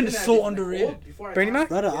Griffin Mac is so like, underrated. old before I Bernie thought- Mac?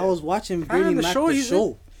 Brother, I was watching Bernie the Mac show, the he's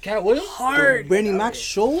show. Cat Williams. Hard. Bernie Mac's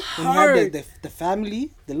show when he Hard. had the family,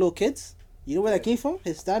 the little kids. You know where that came from?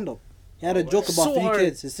 His stand-up. He had a joke about So 3 hard.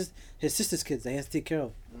 kids, his sister's kids that he has to take care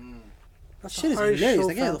of. That's Shit is hard hilarious. show,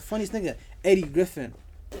 That guy is fam. the funniest nigga. Eddie Griffin,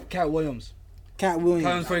 Cat Williams. Cat Williams.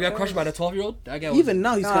 Times where he got crushed by the 12-year-old. That guy was. Even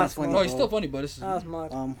now he's Nah, kind of it's funny. No, he's bro. still funny, but this is. That's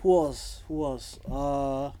mad. Who else?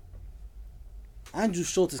 Andrew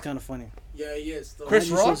Schultz is kind of funny. Yeah, he is. Still. Chris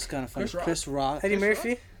Rock? Kind of funny. Chris Rock. Chris Rock. Eddie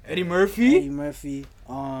Murphy. Eddie Murphy. Eddie Murphy.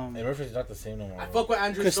 Hey, Murphy's not the same no more. I fuck with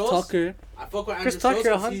Andrew Chris Schultz. Tucker. I fuck with Andrew Chris Tucker, Schultz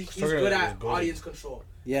 'cause 100%. he's good at Good. audience control.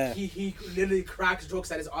 Yeah. He literally cracks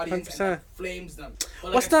jokes at his audience 100%. and flames them. But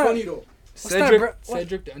like, What's it's that? funny though.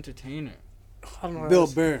 Cedric the Entertainer. I don't know. Bill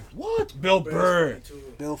Burr. What? Bill Burr.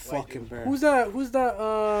 Bill fucking Burr. Who's that?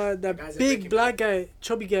 That Guy's a big Breaking black guy,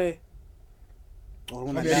 chubby guy? Oh, the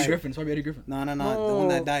one that Probably Eddie died. Griffin. It's probably Eddie Griffin. No. The one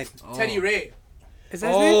that died. Teddy Ray. Is that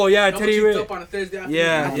his name? Oh yeah, Double Teddy cheeked Ray. up on a Thursday afternoon.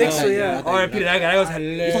 Yeah, I think so, yeah. R.I.P. to that guy. That was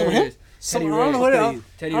talking about hilarious. Some, Teddy I don't know Ray. what it is.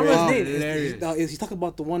 Teddy I don't know Ray. his name. Hilarious. He's talking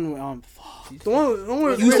about the one where The one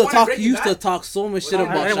where he used to Wait, talk. Breaking He used to Bad? talk so much shit I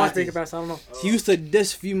about I didn't watch Breaking Shotties. Bad, so I don't know. He used to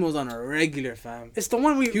diss females on a regular, fam. It's the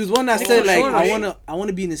one we. He was one that Oh, said like, Sean, right? I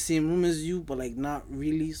wanna be in the same room as you, but like not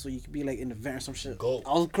really, so you could be like in the vent or some shit. Go.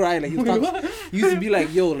 I was crying like he was talking. He used to be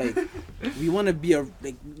like, yo, like we wanna be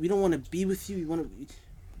we don't wanna be with you.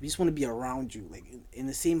 We just wanna be around you, like in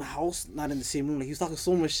the same house, not in the same room. Like he was talking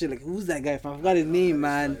so much shit. Like who's that guy? Fam? I forgot his name,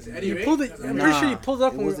 man. Is it Eddie You Ray? pulled it. I'm Nah, pretty sure you pulled it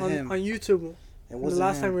up it on wasn't him. YouTube. It The wasn't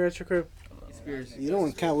last him. time we were at your crib. Conspiracy. You know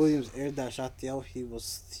when Cat Williams aired that Shotty out, he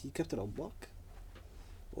kept it a buck.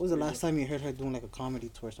 What was the last time you heard her doing like a comedy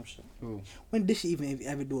tour or some shit? Who? When did she even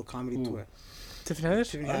ever do a comedy Who? tour? Tiffany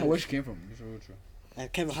Haddish? I don't know where she came from. It's real true.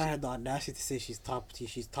 And Kevin Hart had the audacity to say she's top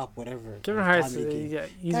whatever. Kevin Hart, comedy game. yeah,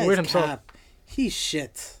 he's That weird is himself. cap. He's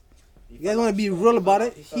shit. You guys want to be real about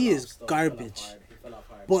it? He is garbage.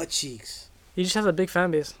 Butt cheeks. He just has a big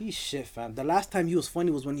fan base. He's shit, fam. The last time he was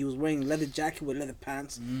funny was when he was wearing leather jacket with leather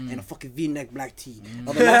pants and a fucking V-neck black tee.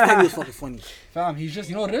 Or the last time he was fucking funny. Fam, he's just,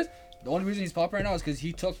 you know what it is? The only reason he's popular right now is because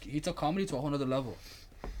he took comedy to a whole other level.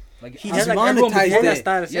 Like He has, just like, everyone monetized before it. that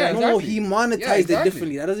status, Yeah, No, exactly. he monetized Yeah, it exactly.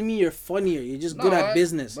 differently. That doesn't mean you're funnier. You're just good No, at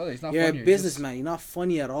business. brother, he's not You're funnier, a he's businessman. You're not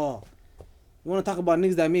funny at all. You want to talk about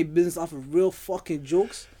niggas that made business off of real fucking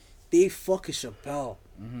jokes? Dave fucking Chappelle.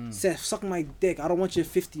 Said, suck my dick. I don't want your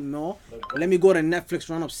 50 mil. Let me go to Netflix,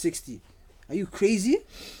 run up 60. Are you crazy?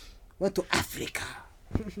 Went to Africa.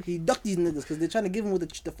 He ducked these niggas because they're trying to give him with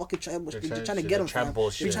the fucking tribal shit. They're trying to get him, fam.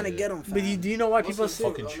 They're trying to get him, fam. But do you know why people say?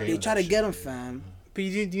 Fucking They train try to that get him, shit, fam. But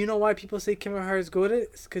do you know why people say Kevin Hart is good at it?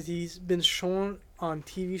 It's because he's been shown on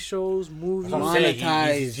TV shows, movies. That's what I'm saying.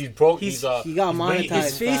 Monetized. He's broke. He's- He's he got money. monetized.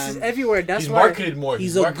 His face is fam. everywhere. That's He's why. marketed more.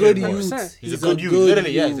 He's a marketed good more. youth. 100%. He's a good youth.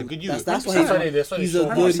 Literally, yeah, he's a good youth. That's why That's why he's they a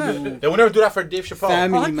show good him. youth. They will never do that for Dave Chappelle.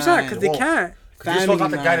 Family 100% man. because they won't. can't. This was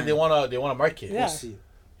not the guy that Family they wanna market. Yeah. see. You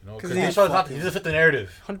know, 'Cause because they Dave Chappelle's not. He doesn't fit the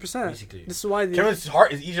narrative. 100%. Basically. This is why. Kevin's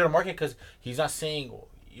heart is easier to market because he's not saying,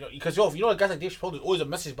 you know, because if you know guys like Dave Chappelle, there's always a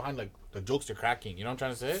message behind like the jokes they're cracking. You know what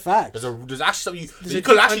I'm trying to say? Facts. There's actually something There's you a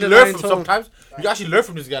could deep actually learn underlying from tone. sometimes. You can actually learn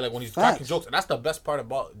from this guy like when he's cracking Facts. jokes, and that's the best part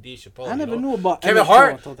about Dave Chappelle. I never you know? knew about Kevin Emmett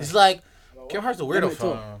Hart. Till until He's that. like Kevin Hart's a weirdo. Emmett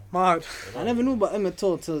Till. From Mad. I never knew about Emmett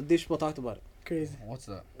Till until Dave Chappelle talked about it. Crazy. What's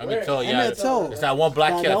that? Emmett Till, yeah. Emmett Till. It's that one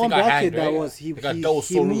black kid. That I one think I black hanged, kid that right?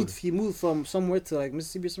 was He moved from somewhere to like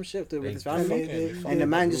Mississippi or some shit with his family. Okay. And the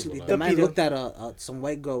man Dumped looked at some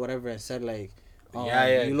white girl or whatever and said like,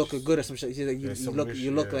 Yeah. you look good or some shit. He said like, Yeah, some you weird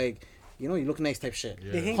look shit, like, you know, you look nice type shit.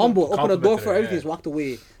 Yeah. They hang Humble, open the door Complimented for her, everything, yeah. just walked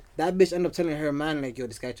away. That bitch ended up telling her man like, yo,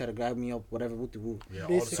 this guy tried to grab me up, whatever, woo woo. Yeah, all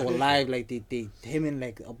Basically. the So shit. live, like him and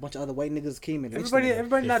like a bunch of other white niggas came and Everybody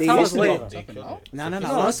in that They town was listen to late. him. They killed it. Nah, No,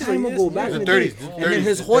 long it's time like ago, this, back yeah. in the The day. 30s, And then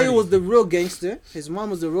his the Hoya 30s. was the real gangster. His mom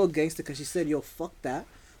was the real gangster because she said, yo, fuck that.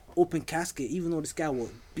 Open casket, even though this guy was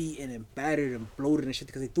beaten and battered and bloated and shit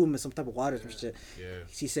because they threw him in some type of water or some shit. Yeah.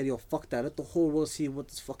 She said, yo, fuck that. Let the whole world see what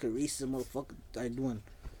this fucking racist motherfucker are doing.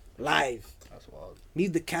 Live. That's wild.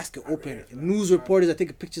 Leave the casket open. News reporters are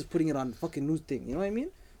taking pictures, putting it on the fucking news thing. You know what I mean?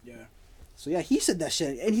 Yeah. So yeah, he said that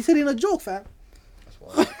shit. And he said it in a joke, fam. That's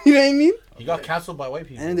wild. You know what I mean? He got canceled by white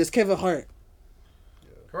people. And then there's Kevin Hart.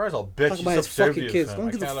 Kevin Hart's a bitch. Talk He's about his fucking subservient, kids. fam. Don't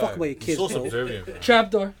I give a can't fuck lie. about your He's kids, so bro. subservient, fam.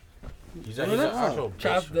 Trapdoor. He's an Remember that? actual bitch,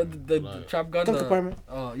 Trap fam. the Like, trap gun. Gun the- compartment.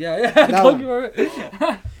 Oh yeah. That Gun one.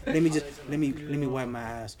 compartment. Let me wipe my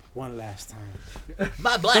ass one last time.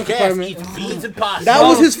 My black Gun ass compartment. eats beans and pasta. That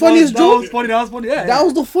was his funniest That was joke. funny. That was funny. Yeah. That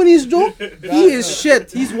was the funniest joke. He is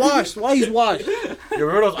shit. He's washed. Why he's washed? You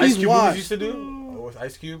remember those Ice He's Cube washed. movies he used to do? With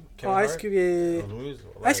Ice Cube? Oh, Kevin Ice Hart? Cube, yeah. Those movies?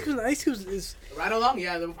 Ice Cube is. Right along,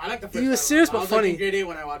 yeah. I like the first. He was Ride serious Along. but I was funny. Like in grade 8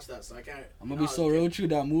 when I watched that, so I can't. I'm gonna be so real with you.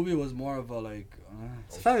 That movie was more of a like.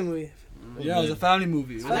 It's a family movie. Yeah, it was a family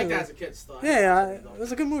movie. I like that as a kid. Still. Yeah, it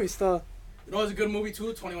was a good movie still. You know, it was a good movie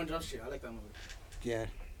too. 21 Jump Street. I like that movie. Yeah,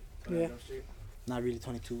 21 Yeah. Jump Street. not really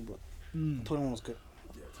 22, but Mm. 21 was good.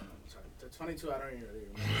 Yeah, 22. I don't even really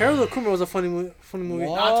remember. Harold and Kumar was a funny movie.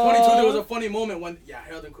 What? Nah, 22. There was a funny moment when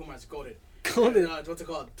Harold and Kumar's goated. what's it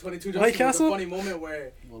called? 22 Jump White Street was a Castle? funny moment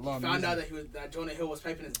where Wallah, he found out amazing. that Jonah Hill was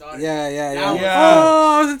piping his daughter. Yeah, yeah, That was- Yeah.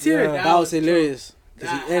 Oh, I was in tears. Yeah, That that was was hilarious. Because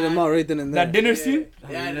That he aired him had- out right then and there. That dinner scene?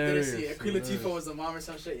 Yeah, the dinner scene. Hilarious, Queen hilarious. Latifah was the mom or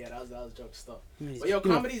some shit. Yeah, that was joke stuff. He's- But yo, you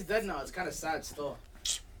know, comedy's dead now. It's kind of sad still.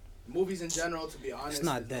 Movies in general, to be honest, it's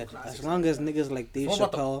not there's no dead. classics As long like as that. niggas like Dave What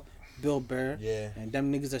about the- Chappelle, Bill Burr, Yeah. and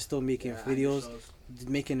them niggas are still making Yeah, videos, shows.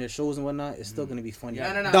 making their shows and whatnot, it's still gonna be funny.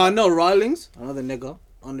 Yeah, no. Donnell Rawlings, another nigga,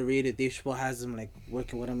 underrated. Dave Chappelle has him like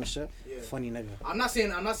working with him and shit. Yeah. Funny nigga. I'm not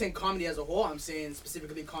saying comedy as a whole. I'm saying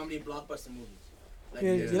specifically comedy blockbuster movies. Like,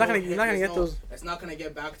 Yeah, there's you're not no gonna- you're not gonna there's get no- those. It's not gonna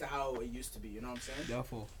get back to how it used to be. You know what I'm saying?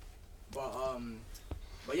 Therefore.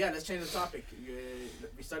 But yeah, let's change the topic.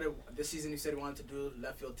 We started this season. You said we wanted to do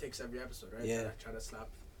left field takes every episode, right? Yeah. Try to slap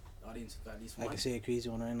the audience with at least I one. can say a crazy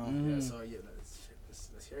one right now. Mm. Yeah. So yeah,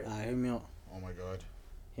 let's hear it. Hear me out. Oh my god.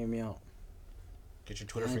 Hear me out. Get your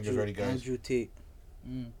Twitter fingers ready, guys. Andrew Tate.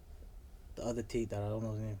 Mm. The other Tate that I don't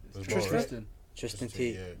know his name. Let's Tristan. go, right? Tristan. Tristan Just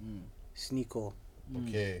Tate. yeah. Mm. Sneeko. Mm.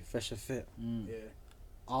 Okay. Fresh and Fit. Mm. Yeah.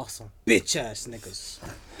 Awesome. Bitch ass niggas.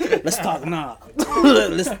 Let's talk now.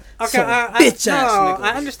 Let's Okay, some I bitch ass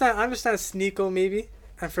niggas. I understand Sneeko maybe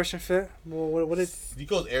and Fresh and Fit. Well, what is?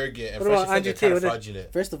 Nico's arrogant and What Fresh about and Fit, Andrew they're kind of Tate?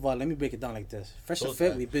 fraudulent. First of all, let me break it down like this. Fresh and Those Fit,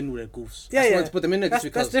 guys. we've been with the goofs. Yeah, That's yeah. why to put them in there That's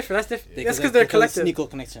because different. That's different. they- That's because they're collective. Sneeko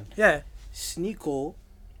connection. Yeah. Sneeko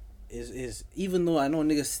is even though I know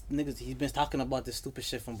niggas he's been talking about this stupid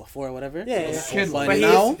shit from before or whatever. Yeah, yeah. Kid, But but he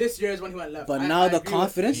now, This year is when he went left. but I now the agree with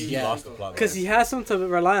confidence, you. He yeah. lost the plot. Because he has something to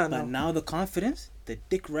rely on But now. now the confidence, the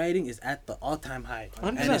dick riding is at the all-time high,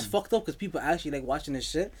 and 100%. it's fucked up because people actually like watching this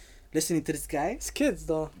shit, listening to this guy. It's kids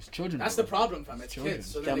though. It's children. That's bro. the problem, fam. It's Children. kids.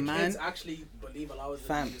 So The then the man- kids actually believe a lot of the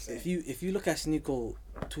Fam, things you say. if you look at Sneeko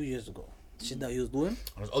 2 years ago, shit that he was doing,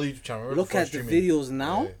 On his other YouTube channel. remember look before at the streaming? videos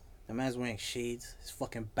now. Yeah. The man's wearing shades. His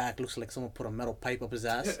fucking back looks like someone put a metal pipe up his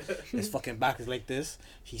ass. His fucking back is like this.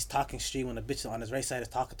 He's talking straight when the bitch on his right side is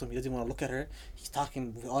talking to him. He doesn't want to look at her. He's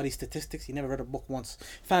talking with all these statistics. He never read a book once.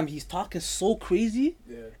 Fam, he's talking so crazy,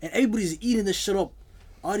 Yeah. and everybody's eating this shit up.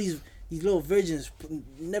 All these little virgins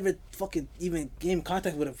never fucking even came in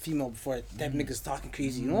contact with a female before. That niggas talking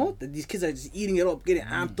crazy, you know? These kids are just eating it up, getting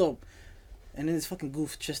amped up. And then this fucking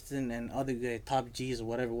goof Tristan and other guy, Top G's or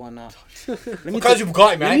whatever, whatnot. Let me Because you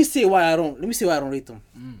got it, let man. me say why I don't. Let me say why I don't rate them.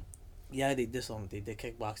 Mm. Yeah, they did something. They did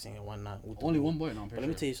kickboxing and whatnot. with the Only boo. one boy now. I'm But let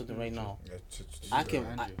me tell you something right now. Yeah, I can.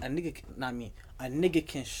 Andrew. A nigga, not me. A nigga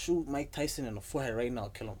can shoot Mike Tyson in the forehead right now,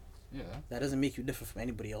 kill him. Yeah. That doesn't make you different from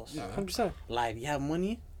anybody else. Yeah. 100%. Live, you have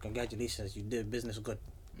money. Congratulations, you did business good.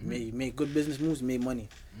 You made good business moves. You made money.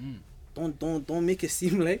 Mm. Don't make it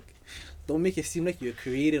seem like. Don't make it seem like you're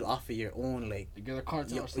created off of your own like. You get a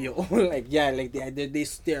cartel. Your own like like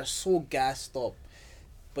they're so gassed up.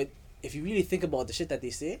 But if you really think about the shit that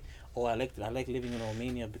they say, oh I like living in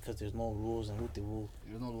Romania because there's no rules and who rule.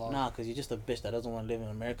 There's no law. Nah, because you're just a bitch that doesn't want to live in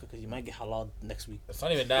America because you might get halal next week. It's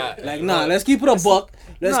not even that. Like nah, let's keep it a buck.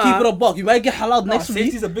 Let's Nah. keep it a buck. You might get halal No, next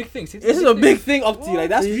safety's week. a big thing. This is a big thing up to you. Like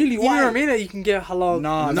that's So really even why. in Romania, you can get halal.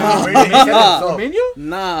 Nah, Romania?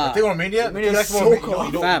 nah. I think Romania. Romania that's is so what- cold.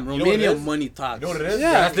 you know- Fam, you know what it Romania is? money talks. You know what it is?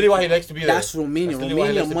 Yeah. That's literally why he likes to be there. That's Romania. That's literally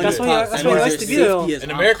why he Romania likes to be money there. talks. That's And why he their likes to be there, safety though. is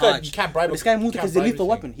In on America, touch. you can't bribe. This guy moved you because can't the lethal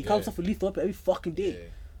bribe weapon. He anything. comes up with lethal weapon every fucking day. Yeah.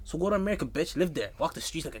 So go to America, bitch. Live there. Walk the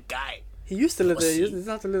streets like a guy. He used to live there. He Pussy. doesn't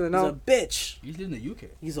have to live there He's a now. bitch. He's in the UK.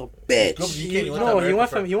 He's a Go to bitch. the UK, No, to he America went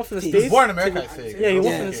for- from He He was was born in America, I think. Yeah, he Yeah.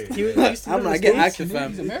 went from the, he used to I'm live in not the getting States. active, He's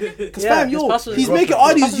fam. American. Cause Yeah, fam, his yo, pastor- he's his making pastor-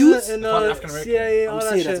 all these Pastor's youths. in African-American. CIA, all I'm that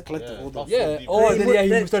saying that's a shit. collective. Yeah. Hold on. Yeah. Then Oh, he then moved- yeah, he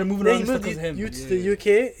then- started moving Then around he and stuff moved because of him. youth to Yeah, the yeah.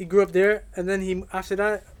 UK. He grew up there, and then he after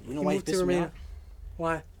that You know he why he moved to pissed me Romania. off?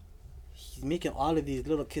 Why? He's making all of these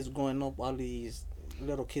little kids growing up, all these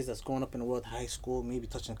little kids that's growing up in the world, high school, maybe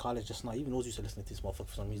touching college just now. Even those used to listen to this motherfucker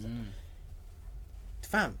for some reason.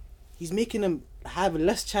 Fam, he's making them have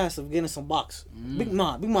less chance of getting some box. Big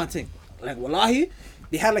man thing. Like wallahi,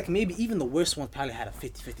 they had like maybe even the worst one probably had a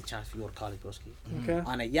 50-50 chance for you go to college, broski. Okay.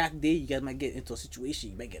 On a yak day, you guys might get into a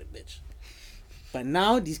situation, you might get a bitch. But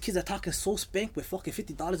now these kids are talking so spank with fucking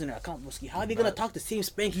 $50 in their account, broski. How are they gonna talk the same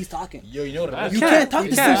spank he's talking? Yo, you know what it You is? can't talk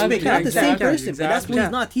the same can't. spank. You're not the same Exactly. person. But that's what he's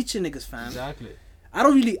Exactly. not teaching niggas, fam. Exactly. I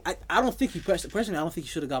don't think he personally. I don't think he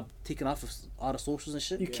should have got taken off of all the socials and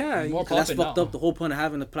shit. You can't. More Cause that's popping fucked now. up. The whole point of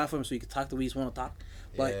having a platform so you can talk the way you want to talk.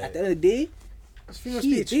 But Yeah. at the end of the day, It's freedom of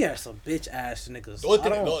speech. they are some bitch ass niggas. The only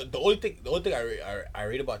thing, I don't- the only thing I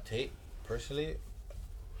read about Tate personally,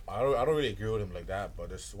 I don't really agree with him like that. But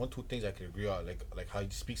there's two things I can agree on, like how he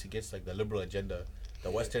speaks against like the liberal agenda,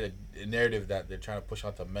 the Western narrative that they're trying to push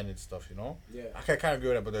onto men and stuff. You know, Yeah. I can kind of agree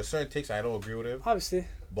with that. But there's certain takes I don't agree with him. Obviously.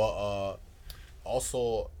 But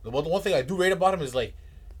also the one thing I do rate about him is like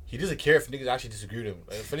he doesn't care if niggas actually disagree with him.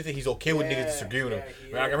 Like, if anything, he's okay with niggas disagree with him.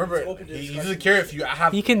 Like, I remember he doesn't care if you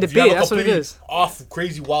have. He can if you have debate. a That's what it completely is. Off,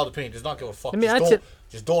 crazy, wild opinion. Does not give a fuck. Let me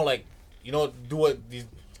Just don't like, you know, do what these.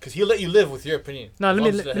 Because he'll let you live with your opinion. No,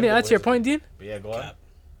 let me add to your point, Dean. But yeah, go on.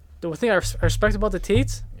 The thing I respect about the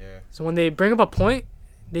Tates, so when they bring up a point,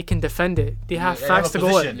 they can defend it. They have facts to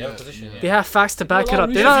go with. They have facts to back it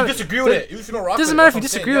up. They're not. If you disagree with it, if you don't rock Doesn't with matter it, if you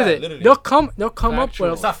that's what I'm disagree saying. with it. Literally. They'll come up It's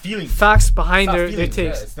with not feelings. facts behind It's not their feelings,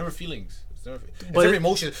 takes. yeah, it's never feelings. It's But never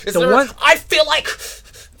emotions. It's the never, one- I feel like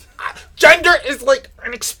gender is like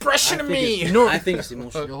an expression of me. You know, I think it's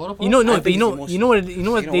emotional. You know, no, I but think you know, it's you know what You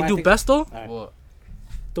know they why I do think- best though. What?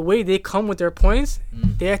 The way they come with their points,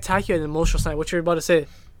 they attack you at an emotional side. What you're about to say.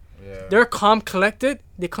 Yeah. They're calm, collected.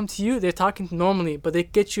 They come to you. They're talking normally, but they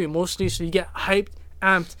get you emotionally, so you get hyped,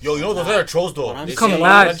 amped. Yo, you know those other trolls though. I'm They saying- see a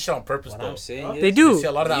lot of mad. that shit on purpose What though. I'm saying They is, do. They see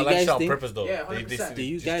a lot of Do that you like guys shit on think- purpose though. Yeah, They 100%. do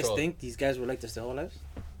you just guys troll. think these guys were like this their whole lives?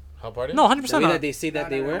 How pardon? No, The 100% way not. that they say that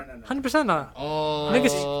they were? 100% not.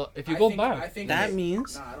 Niggas, if you go back, That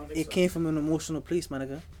means Nah, I don't think it so. came from an emotional place, my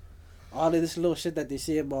nigga. All of this little shit that they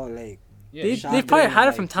say about like yeah, They you shotgun probably and, had it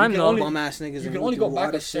like, from time can though. only- bum ass niggas. you and can who only do go all back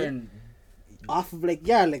a this shit. certain. Off of like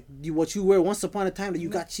what you were once upon a time that you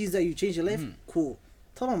got cheese that you changed your life. Cool.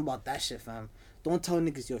 Tell them about that shit, fam. Don't tell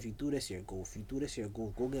niggas, yo, if you do this, you're a go. If you do this, you're a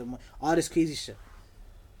go. Go get money. All this crazy shit,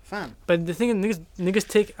 fam. But the thing is, niggas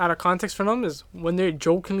take out of context from them is when they're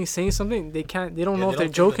jokingly saying something, they don't Yeah, know they if they're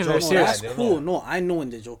don't joking think or they're No, joking. serious. that's they don't cool. know. No, I know when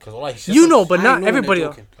they're joking. Cause like You know, but I not know when they're everybody though.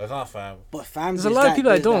 joking. that's not fam. But fam, There's a lot of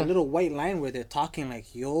people that there's don't. little white line where they're talking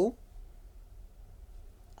like, yo,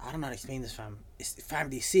 I don't know how to explain this, fam. Fam,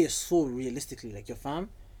 they say it so realistically. Like, yo, fam,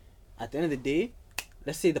 at the end of the day,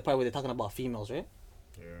 let's say the part where they're talking about females, right?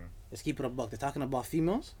 Yeah. Let's keep it a buck. They're talking about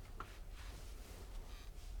females.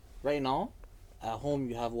 Right now, at home,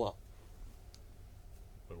 you have what?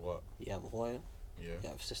 But what? You have Hoya, Yeah. you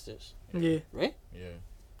have sisters, Yeah. right? Yeah.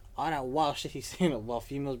 All that wild shit he's saying about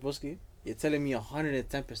females, broski, you're telling me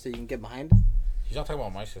 110% you can get behind it? He's not talking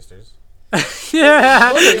about my sisters.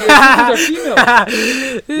 Yeah. They're female. Yeah.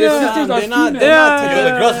 sisters are They're not, female. they're Yo,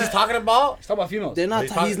 not, the girls he's talking about. Let's talk about females. they're not,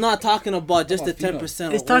 he's not talking about just the Talking about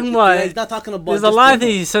 10%. He's of talking what- about- he's not talking about There's a just lot of the-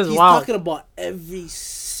 things he says. He's Wow. talking about every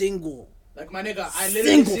single. Like my nigga, I literally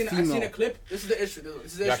Single seen I seen female. a clip. This is the issue.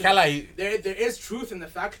 This is the Yeah, I issue. can't lie. There is truth in the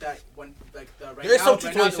fact that when like the right There is now, some truth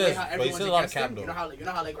right to now what the he way says, how but he everyone's says a lot of against cap, him. though. You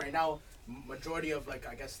know how like right now majority of like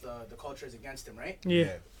I guess the culture is against him, right?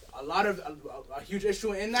 Yeah. A lot of a huge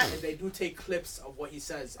issue in that is they do take clips of what he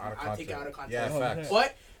says Out and of I take it out of context. Yeah, facts.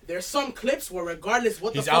 But there's some clips where regardless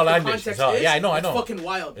what He's the fuck the outlandish. context He's is, yeah, I know. it's fucking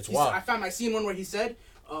wild. It's wild. I seen one where he said,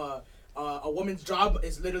 a woman's job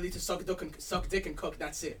is literally to suck dick and cook.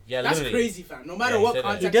 That's it. Yeah, that's literally. crazy, fam. No matter Yeah, he what said that.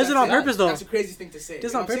 context. He does it that's on in, purpose, though. That's a crazy thing to say. He does you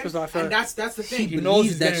it know on what I'm purpose, saying? though, I feel And like. that's the He thing. He knows believes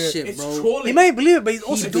he's that gonna- shit, It's bro. trolling. He might believe it, but he's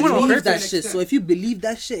also He doing it on believes Believes purpose. that shit. So if you believe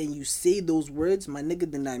that shit and you say those words, my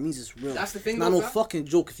nigga, then that means it's real. That's the thing, Not though, no fam. fucking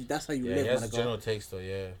joke if that's how you Yeah, live, he my has nigga. general takes though.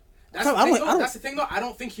 Yeah. That's Fam, the I thing, don't- though. I don't- That's the thing, though. I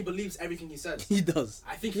don't think he believes everything he says. He does.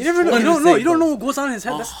 I think You he's never know. You trolling. don't know. You don't 100% know what goes on in his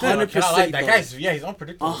head. That's the thing. 100% Like, he that does. guy's he's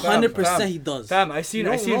unpredictable. 100% he does. Fam, I seen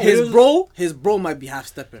His bro might be half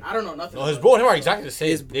stepping. I don't know nothing. No, his about bro it. and him are exactly the same.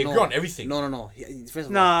 His- They agree no. on everything. No. First of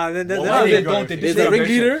all, Nah, they're Well, not. they they don't. don't. They there's They a agree.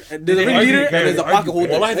 ringleader, and there's a They ringleader, argue, and there's a they pocket argue.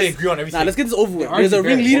 holder. Wallahi, they Let's- agree on everything. Nah, let's get this over with. They There's a argue,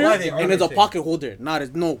 ringleader Wallahi, they and there's a argue. pocket holder. Nah,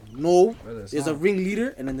 there's no. Brother, it's There's a not.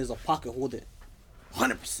 ringleader and then there's a pocket holder.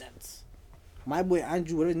 100%. My boy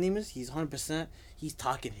Andrew, whatever his name is, he's 100%. He's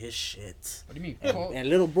talking his shit. What do you mean? And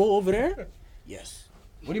little bro over there, yes.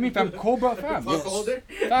 What do you mean, fam? Cobra, fam. Fuck holder.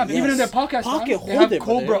 Fam, Yes. even in their podcast, Pocket fam, they holder, have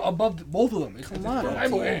Cobra brother. above both of them. It's Come on.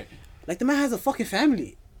 Bible, eh? Like the man has a fucking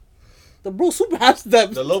family. The bro super half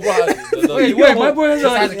steps. The little bro. Wait, my boy has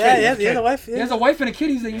Has a a Yeah, kid. he has a wife. he has a wife and a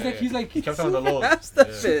kid. He's like He kept on the low. half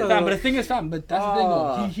step shit. Fam, but the thing is, fam, but that's the thing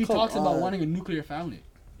though. He come talks about on. wanting a nuclear family.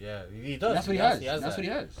 Yeah, he does. That's what he has. That's That's what he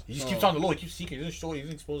has. He just So- keeps on the low. He keeps seeking. He doesn't show. He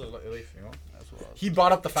doesn't expose his life. You know. He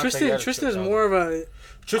brought up the fact that he Tristan had is a more of a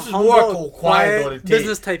Tristan's humble, more quiet though than Tate.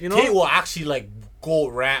 business type, you know? Tate will actually like go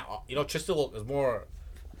rant. You know, Tristan is more.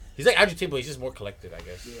 He's like Andrew Tate, but he's just more collected, I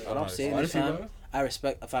guess. What I'm saying is, Honestly, fam, bro. I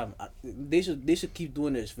respect, fam. They should keep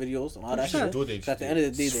doing this videos and all that Should shit. do it, 'Cause at the end of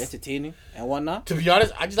the day, they're entertaining and whatnot. To be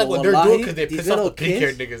honest, I just like But what they're wallahi, doing because they these piss off little the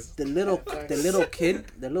pink-haired kids, niggas. the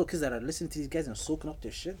little kids that are listening to these guys and soaking up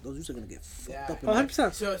their shit. Those dudes are gonna get fucked Yeah. up. in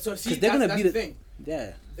 100%. So see, 'Cause they're that's, gonna that's beat the it. thing.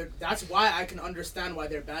 Yeah. That's why I can understand why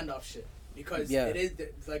they're banned off shit because Yeah. it is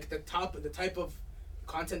like the type of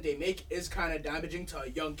content they make is kind of damaging to a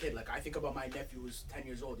young kid. Like I think about my nephew who's 10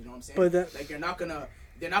 years old. You know what I'm saying? But that- like you're not gonna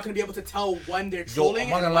they're not gonna be able to tell when they're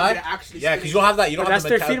trolling and when they're actually. Yeah, because you don't have that. You don't have the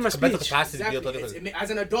mental capacity exactly. to be able to.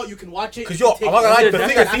 As an adult, you can watch it. Because I'm not gonna lie. The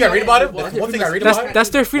thing I read about it. One thing I read about it. That's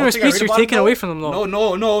their freedom of speech. You're taking away from them, though.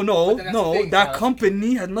 No. That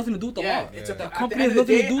company has nothing to do with the law. That company has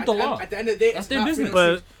nothing to do with the law. At the end of the day, that's their business.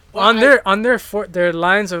 But on their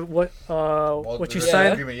lines of what you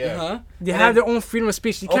signed, they have their own freedom of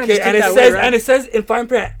speech. You can't just take that away, right? And it says in fine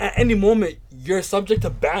print at any moment you're subject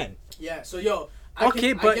to ban. Yeah. So yo. I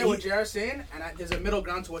get what JR's saying, and there's a middle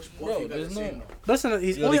ground to what both you guys are saying. Listen,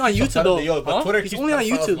 he's only on YouTube though. He's only on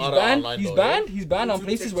YouTube. He's banned on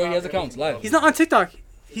places where he has accounts live. He's not on TikTok.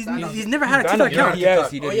 He's never had a TikTok account.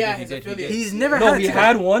 Yes, he did. He's never had a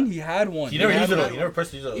TikTok. He had one. He never used it though. He never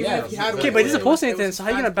personally used it. Yeah. Okay, but he doesn't post anything, so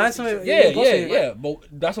how you gonna ban somebody? Yeah. But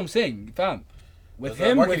that's what I'm saying, fam. With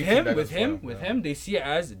him, they see it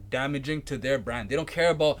as damaging to their brand. They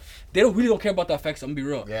really don't care about the effects. I'm gonna be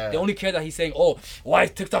real. Yeah. They only care that he's saying, "Oh, why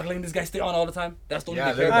is TikTok letting this guy stay on all the time?" That's the only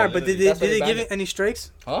thing they care about. Alright, but did they give it any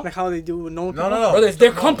strikes? Huh? Like how they do with no. Brother, it's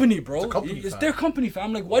their company, bro. It's their company,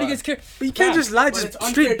 fam. Like, why do you guys care? But you can't just lie, just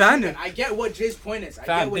straight ban it. I get what Jay's point is.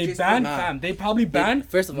 They probably banned.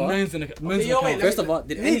 First of all, millions of accounts. First of all,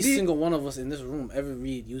 did any single one of us in this room ever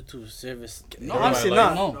read YouTube service? No, obviously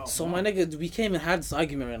not. No. So my nigga, we came and had this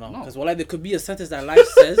argument right now. Because there could be a sentence that life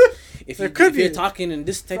says if you're talking in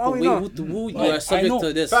this type of way, you are subject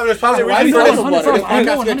to this. There's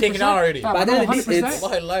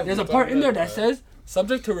a part in there that says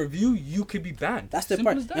subject to review, you could be banned. That's the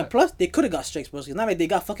part. And plus, they could have got strikes, bro. It's not like they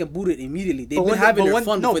got fucking booted immediately. They've been having their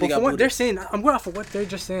fun before they got booted. They're saying, I'm going off of what they're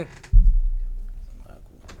just saying.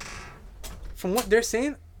 From what they're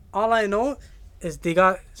saying, all I know is they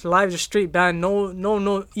got live just straight banned. No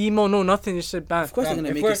emo, no nothing. Just straight banned. Of course, they're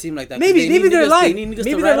gonna make it seem like that. Maybe they're lying. Maybe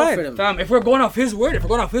they're lying. Fam, if we're going off his word,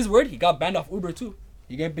 he got banned off Uber too.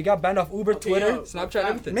 He got banned off Uber, Twitter, Snapchat,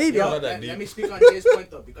 everything. Maybe. Let me speak on Jay's point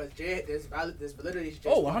though, because Jay, there's validity.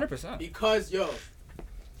 Oh, 100%. Because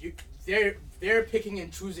they're picking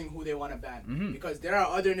and choosing who they want to ban. Because there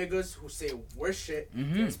are other niggas who say worse shit.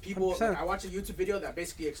 There's people. Like, I watched a YouTube video that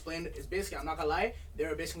basically explained. I'm not gonna lie. They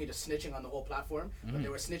were basically just snitching on the whole platform. But they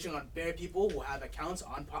were snitching on bare people who have accounts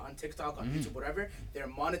on TikTok, on YouTube, whatever. They're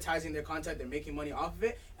monetizing their content. They're making money off of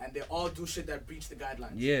it, and they all do shit that breach the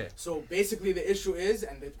guidelines. Yeah. So basically, the issue is,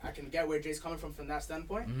 and I can get where Jay's coming from that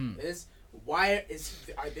standpoint, is. Why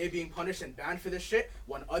are they being punished and banned for this shit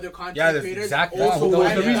when other content creators also the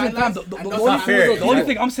only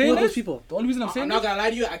thing I'm saying is people. The only reason I'm saying I'm not gonna lie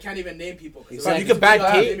to you, I can't even name people. Exactly. You can ban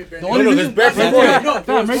Kate. The only reason there's bare people.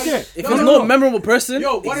 Right there. If there's no memorable person,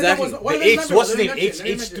 exactly. What's his name?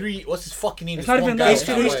 H3. What's his fucking name? It's not even that.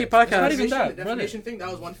 H3 podcast. It's not even that, brother. Defamation thing. That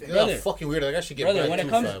was one thing. Yeah, fucking weird. That guy should get banned. When it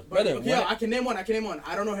comes, brother. Yeah, I can name one.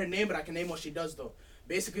 I don't know her name, but I can name what she does though.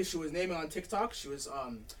 Basically, she was naming on TikTok. She's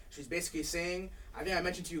basically saying. I think I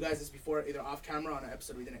mentioned to you guys this before, either off camera or on an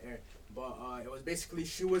episode we didn't air. But it was basically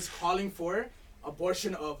she was calling for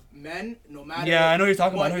abortion of men, no matter. Yeah, I know you're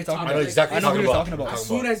talking about. I know exactly what you're talking about. As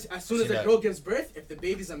soon as a girl gives birth, if the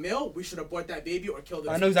baby's a male, we should abort that baby or kill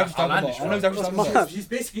the. I know exactly what you're talking about. She's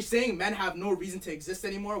basically saying men have no reason to exist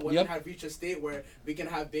anymore. Women have reached a state where we can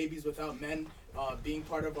have babies without men being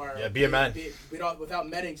part of our. Yeah, be a man. Without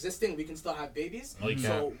men existing, we can still have babies. No, you can't.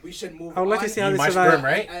 So we should move. I would like to see how they survive.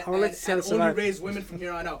 Right? I would like to see how they survive. Only raise women from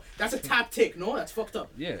here on out. That's a tap take. No, that's fucked up.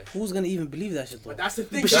 Yeah. Who's gonna even believe that shit though? But that's the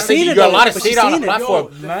thing. But she's saying it. You're allowed to say it on the platform.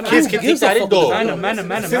 Kids can take that in though.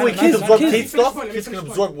 Kids absorb Kate stuff. Kids can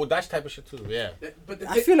absorb that type of shit too. Yeah.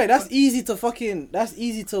 I feel like that's easy to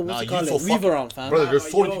weave around, fam. Brother, there's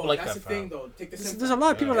so many people like that. That's the thing though. There's a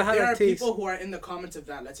lot of people that have that taste. There are people who are in the comments of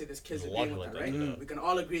that. Let's say there's kids agreeing with that, right? We can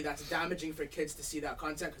all agree that's damaging for kids to see that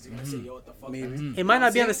content because you're gonna say, yo, what the fuck? It might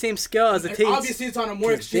not be on the same scale as the Tates. Obviously, it's on a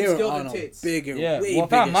more extreme scale than Tates.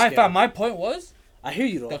 My point was, I hear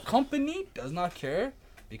you though. The company does not care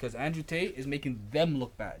because Andrew Tate is making them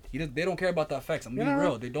look bad. They don't care about the effects. I'm being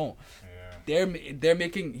real. They don't.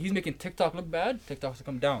 He's making TikTok look bad. TikTok's to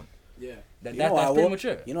come down. Yeah. That's pretty much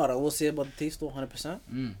it. You know what I will say about the Taste though,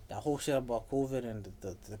 100%? That whole shit about COVID and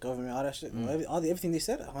the government, all that shit. Everything they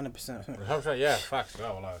said, 100%. Yeah, facts.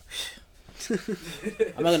 I'm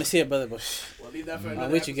not gonna say it, brother, but we'll leave that for another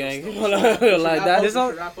I'm with you, gang. Like that.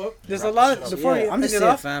 There's a lot. Before you I'm just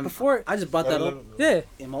saying, fam. Before I just brought that up. Yeah.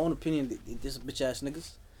 In my own opinion, this bitch ass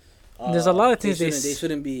niggas. There's a lot of things they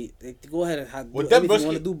shouldn't be. They go ahead and do everything they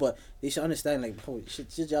want to do, but they should understand like, bro,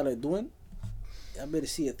 shit y'all are doing. I better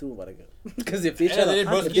see it through, brother. Because if they try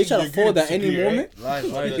to fold at any moment,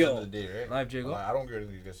 live, Jago. I don't agree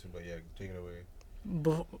with you guys, but yeah, take it away.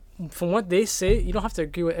 But from what they say, you don't have to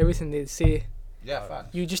agree with everything they say. Yeah,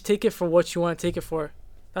 fact. You just take it for what you want to take it for.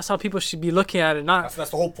 That's how people should be looking at it. Not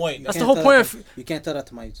that's the whole point. That's the whole point of. You can't tell that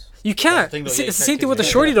to my youth. You can't. It's the same thing with the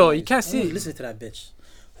shorty though. You can't see. Listen to that bitch.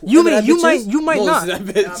 You might not. Nah,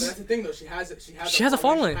 but that's the thing though. She has a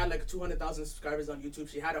following. She had like 200,000 subscribers on YouTube.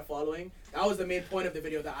 She had a following. That was the main point of the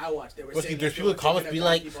video that I watched. They were saying there's people in the comments be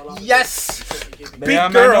like, yes,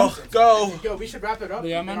 big girl, go. Yo, we should wrap it up.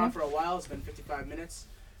 We've been man. on for a while. It's been 55 minutes.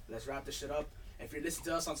 Let's wrap this shit up. If you're listening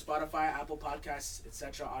to us on Spotify, Apple Podcasts,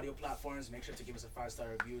 etc., audio platforms, make sure to give us a 5-star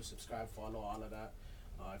review, subscribe, follow, all of that.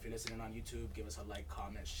 If you're listening on YouTube, give us a like,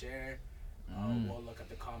 comment, share. We'll look at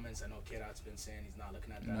the comments. I know K-Dot's been saying he's not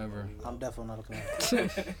looking at that. Never. I'm definitely not looking at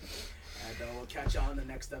that. And we'll catch y'all in the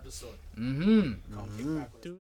next episode. Mm-hmm. Come kick back with us.